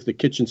wonder if the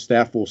kitchen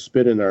staff will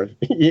spit in our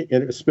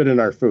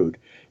food,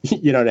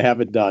 to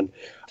have it done.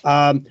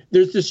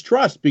 There's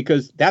distrust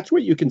because that's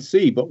what you can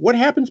see. But what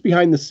happens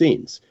behind the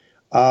scenes?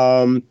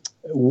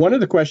 One of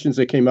the questions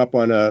that came up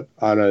on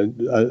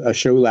a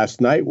show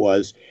last night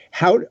was,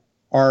 how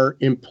are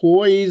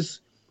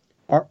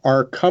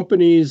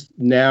companies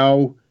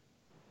now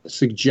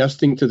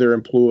suggesting to their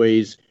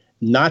employees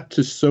not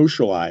to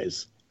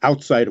socialize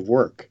outside of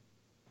work?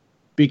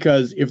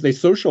 Because if they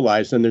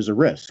socialize, then there's a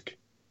risk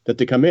that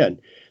they come in.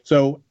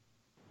 So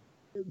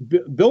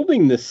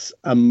building this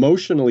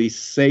emotionally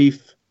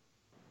safe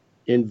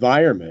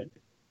environment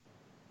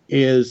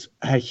is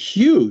a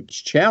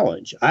huge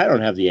challenge. I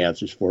don't have the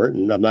answers for it,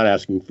 and I'm not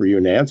asking for you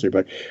an answer,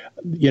 but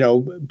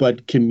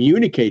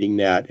communicating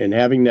that and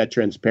having that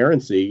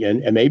transparency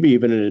and maybe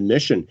even an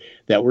admission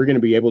that we're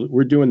going to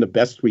we're doing the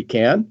best we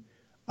can.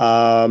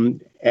 That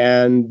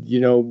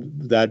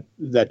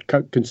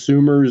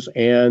consumers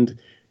and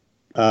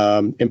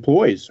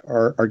employees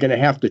are going to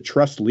have to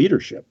trust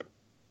leadership.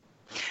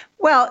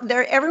 Well,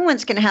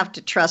 everyone's going to have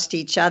to trust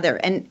each other.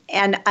 And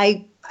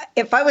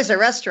if I was a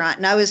restaurant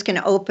and I was going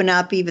to open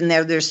up, even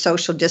though there's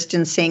social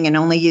distancing, and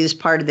only use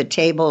part of the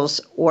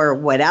tables or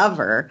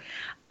whatever,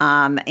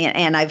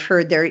 and I've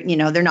heard they're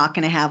not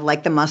going to have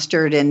like the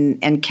mustard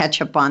and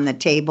ketchup on the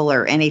table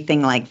or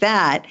anything like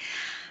that,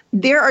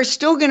 there are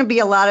still going to be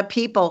a lot of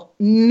people,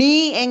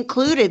 me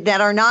included,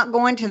 that are not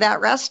going to that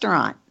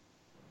restaurant.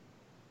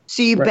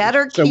 So you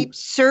better keep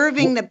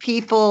serving the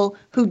people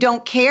who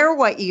don't care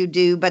what you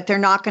do, but they're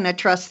not going to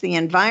trust the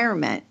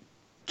environment.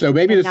 So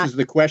maybe this is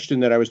the question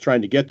that I was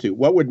trying to get to.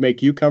 What would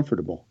make you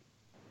comfortable?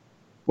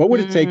 What would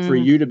it take for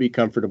you to be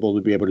comfortable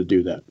to be able to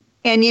do that?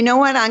 And you know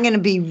what? I'm going to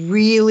be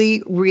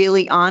really,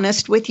 really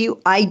honest with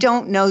you. I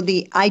don't know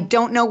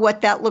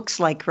what that looks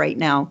like right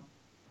now.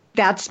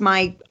 That's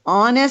my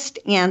honest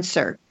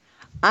answer.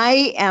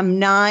 I am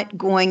not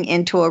going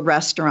into a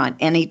restaurant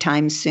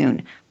anytime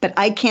soon, but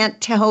I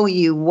can't tell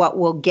you what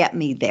will get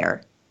me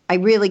there. I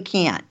really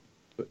can't.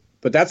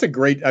 But that's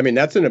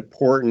that's an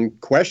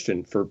important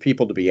question for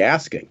people to be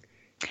asking.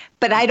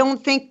 But I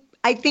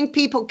think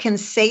people can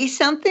say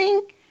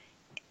something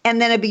and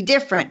then it'd be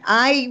different.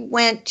 I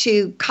went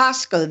to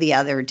Costco the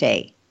other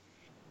day,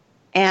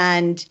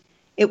 and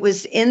it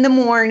was in the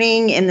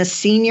morning in the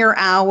senior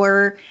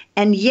hour.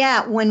 And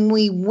yet when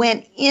we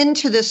went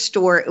into the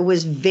store, it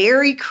was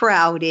very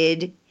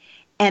crowded,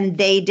 and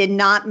they did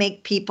not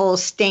make people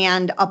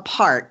stand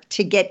apart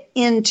to get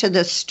into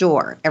the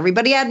store.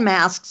 Everybody had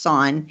masks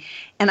on.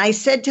 And I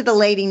said to the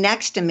lady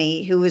next to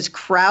me who was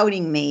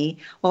crowding me,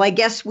 well, I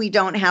guess we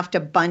don't have to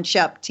bunch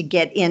up to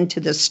get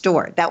into the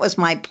store. That was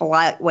my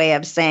polite way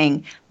of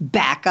saying,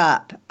 back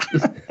up.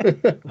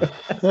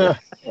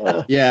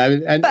 Yeah,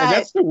 and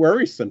that's the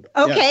worrisome.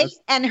 Okay, yeah,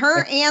 and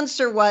her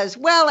answer was,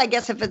 well, I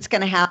guess if it's going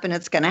to happen,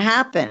 it's going to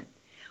happen.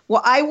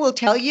 Well, I will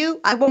tell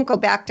you, I won't go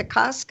back to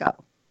Costco.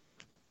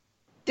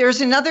 There's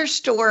another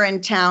store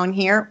in town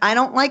here. I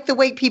don't like the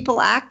way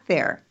people act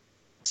there.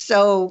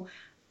 So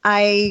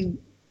I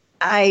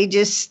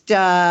just,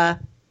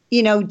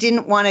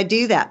 didn't want to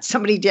do that.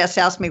 Somebody just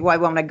asked me why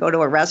won't I go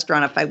to a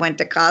restaurant if I went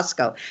to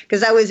Costco?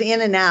 Because I was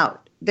in and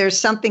out. There's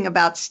something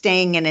about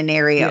staying in an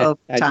area over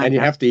time. And you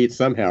have to eat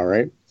somehow,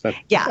 right? So.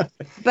 Yeah.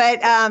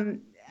 But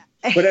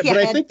But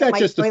I think that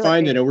just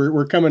defined it, and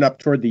we're coming up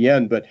toward the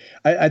end. But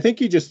I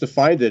think you just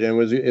defined it, and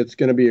it's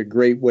going to be a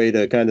great way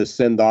to kind of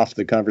send off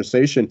the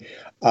conversation.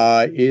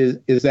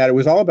 Is that it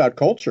was all about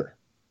culture?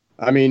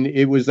 I mean,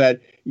 it was that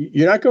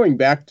you're not going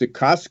back to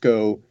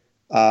Costco.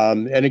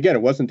 And again,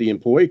 it wasn't the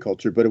employee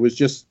culture, but it was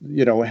just,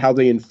 how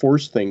they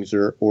enforced things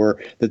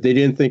or that they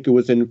didn't think it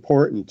was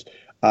important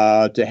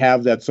to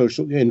have that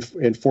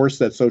enforce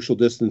that social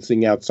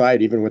distancing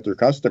outside, even with their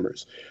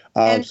customers.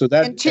 And 2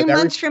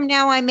 months from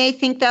now, I may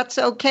think that's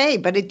okay,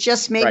 but it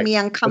just made me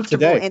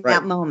uncomfortable in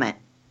that moment.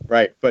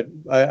 Right. But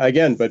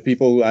but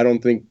people, I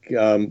don't think,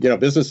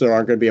 businesses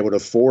aren't going to be able to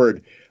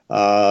afford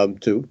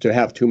to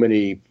have too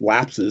many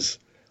lapses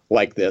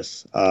like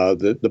this.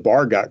 The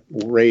bar got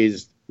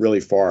raised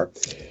really far.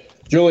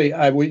 Julie,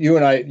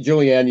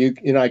 Julianne, you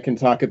and I can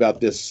talk about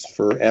this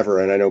forever,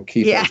 and I know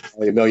Keith has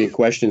probably a million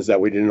questions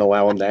that we didn't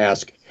allow him to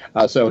ask,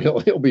 so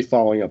he'll be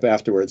following up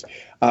afterwards.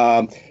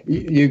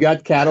 You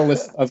got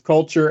Catalyst of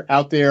Culture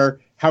out there.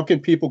 How can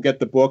people get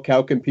the book?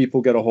 How can people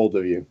get a hold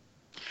of you?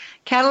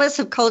 Catalyst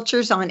of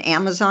Culture's on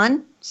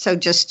Amazon, so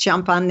just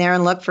jump on there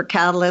and look for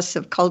Catalyst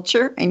of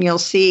Culture, and you'll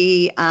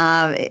see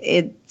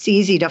it's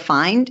easy to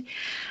find.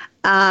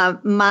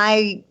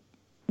 My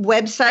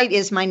website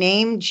is my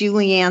name,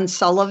 Julianne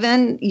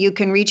Sullivan. You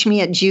can reach me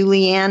at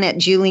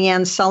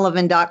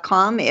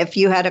julianne@juliannesullivan.com. If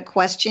you had a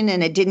question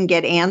and it didn't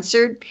get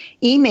answered,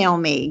 email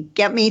me,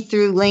 get me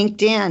through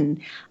LinkedIn,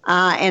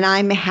 and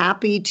I'm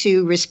happy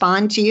to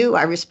respond to you.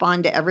 I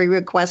respond to every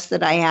request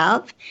that I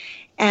have.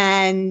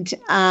 And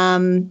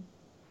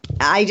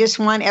I just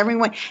want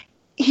everyone,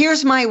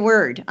 here's my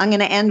word. I'm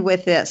going to end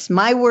with this.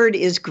 My word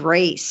is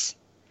grace.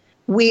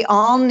 We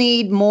all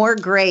need more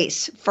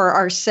grace for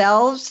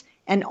ourselves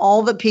and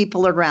all the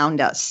people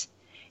around us.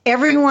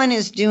 Everyone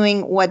is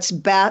doing what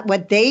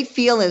they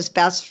feel is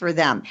best for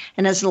them.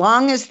 And as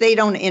long as they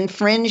don't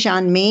infringe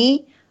on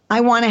me,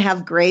 I want to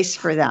have grace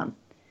for them.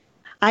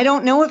 I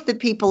don't know if the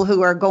people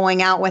who are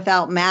going out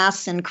without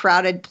masks in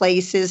crowded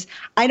places,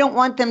 I don't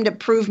want them to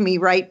prove me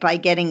right by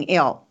getting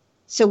ill.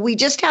 So we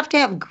just have to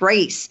have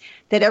grace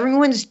that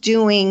everyone's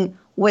doing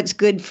what's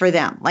good for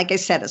them. Like I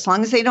said, as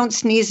long as they don't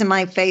sneeze in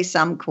my face,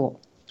 I'm cool.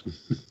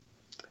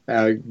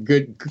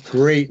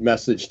 Great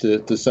message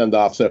to send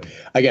off. So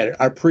again,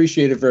 I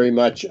appreciate it very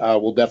much.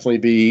 We'll definitely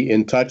be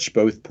in touch,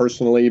 both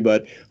personally,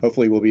 but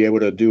hopefully we'll be able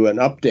to do an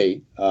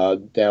update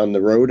down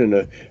the road in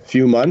a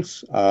few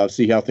months,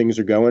 see how things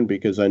are going,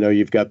 because I know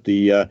you've got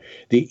the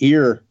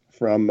ear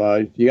from,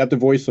 you got the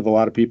voice of a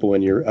lot of people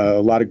in your,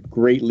 a lot of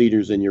great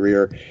leaders in your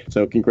ear.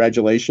 So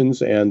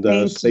congratulations, and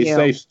stay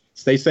safe.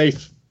 Stay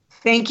safe.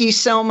 Thank you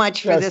so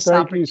much for this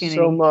opportunity. Thank you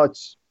so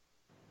much.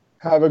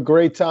 Have a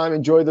great time.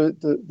 Enjoy the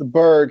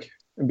Berg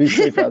and be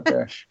safe out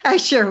there. I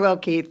sure will,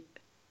 Keith.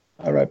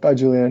 All right. Bye,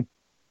 Julianne.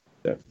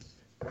 Yeah.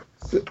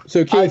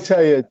 So Keith, I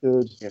tell you,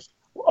 dude, yes.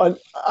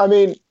 I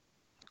mean,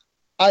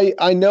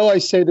 I know I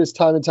say this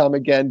time and time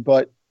again,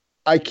 but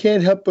I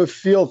can't help but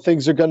feel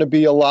things are going to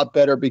be a lot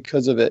better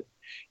because of it.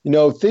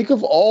 Think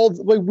of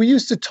we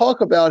used to talk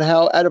about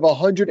how out of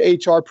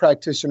 100 HR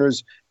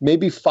practitioners,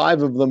 maybe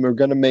 5 of them are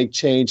going to make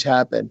change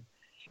happen.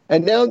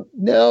 And now,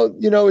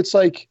 it's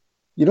like,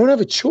 you don't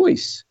have a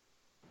choice.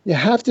 You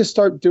have to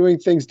start doing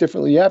things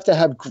differently. You have to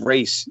have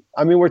grace.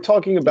 I mean, we're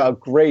talking about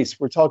grace.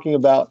 We're talking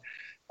about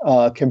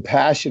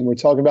compassion. We're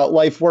talking about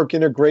life-work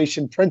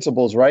integration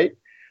principles, right?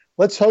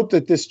 Let's hope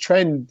that this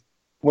trend,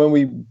 when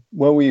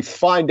we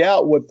find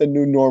out what the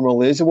new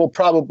normal is, and we'll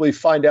probably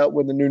find out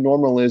what the new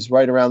normal is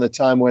right around the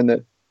time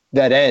when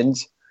that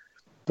ends.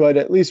 But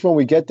at least when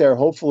we get there,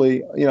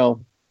 hopefully,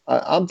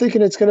 I'm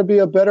thinking it's going to be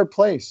a better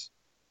place.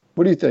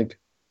 What do you think?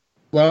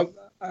 Well,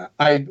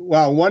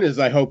 one is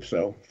I hope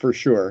so, for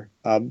sure.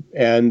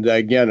 And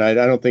again, I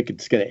don't think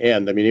it's going to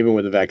end. I mean, even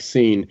with the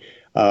vaccine,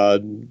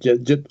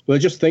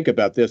 just think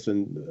about this.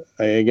 And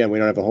again, we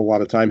don't have a whole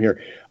lot of time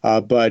here,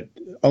 but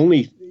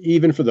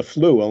even for the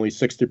flu, only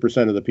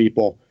 60% of the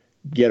people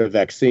get a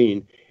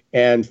vaccine.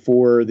 And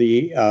for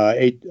the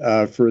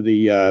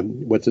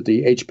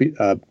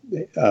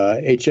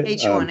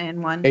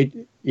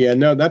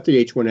H1N1. Not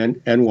the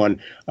H1N1.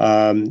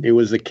 It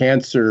was the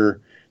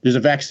cancer. There's a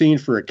vaccine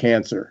for a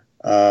cancer.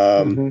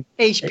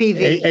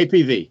 HPV.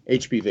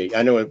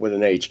 I know it with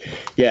an H.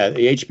 Yeah,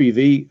 the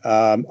HPV.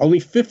 Only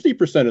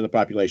 50% of the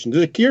population.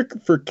 There's a cure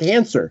for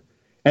cancer,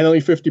 and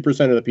only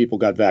 50% of the people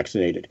got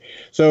vaccinated.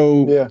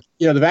 So,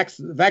 the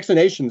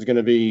vaccination is going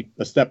to be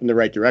a step in the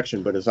right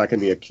direction, but it's not going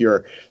to be a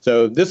cure.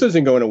 So this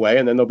isn't going away,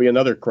 and then there'll be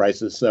another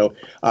crisis. So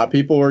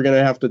people are going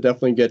to have to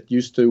definitely get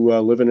used to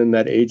living in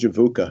that age of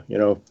VUCA,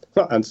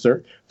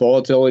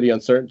 volatility,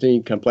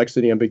 uncertainty,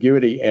 complexity,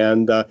 ambiguity.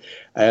 And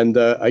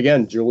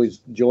again,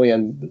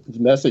 Julianne's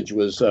message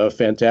was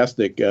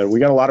fantastic. We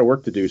got a lot of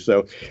work to do.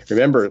 So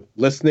remember,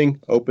 listening,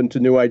 open to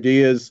new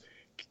ideas,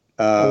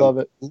 I love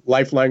it.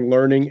 Lifelong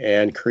learning,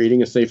 and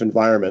creating a safe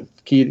environment.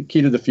 Key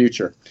to the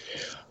future.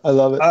 I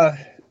love it.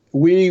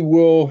 We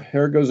will,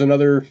 here goes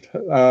another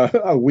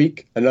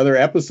week, another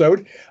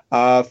episode.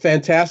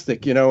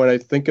 Fantastic. When I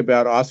think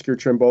about Oscar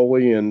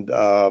Trimboli and,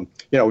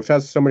 we've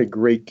had so many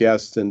great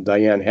guests, and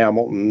Diane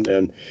Hamilton,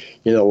 and,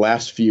 the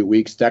last few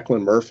weeks,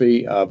 Declan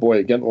Murphy,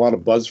 getting a lot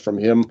of buzz from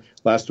him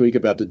last week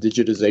about the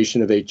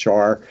digitization of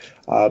HR.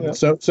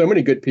 So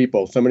many good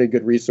people, so many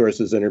good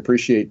resources, and I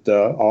appreciate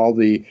all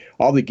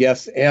the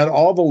guests and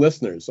all the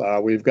listeners.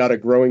 We've got a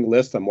growing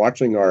list. I'm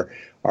watching our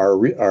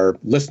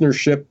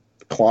listenership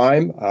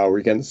climb.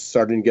 We're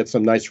starting to get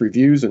some nice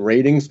reviews and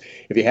ratings.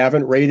 If you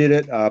haven't rated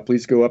it,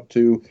 please go up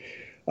to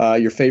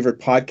your favorite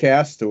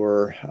podcast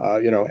or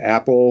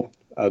Apple,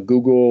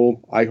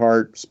 Google,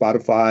 iHeart,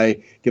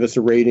 Spotify. Give us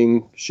a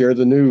rating. Share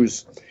the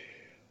news.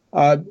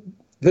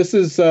 This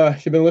is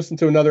you've been listening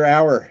to another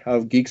hour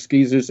of Geeks,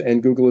 Geezers,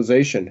 and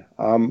Googlization.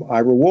 I'm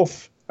Ira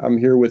Wolf. I'm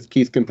here with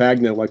Keith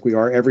Campagna, like we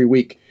are every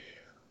week.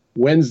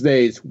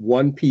 Wednesdays,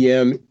 1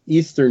 p.m.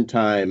 Eastern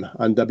Time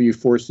on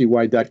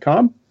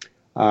W4CY.com.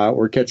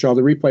 Or catch all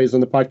the replays on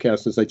the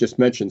podcast, as I just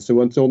mentioned.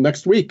 So until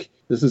next week,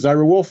 this is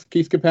Ira Wolf,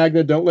 Keith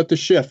Campagna. Don't let the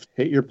shift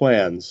hit your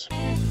plans.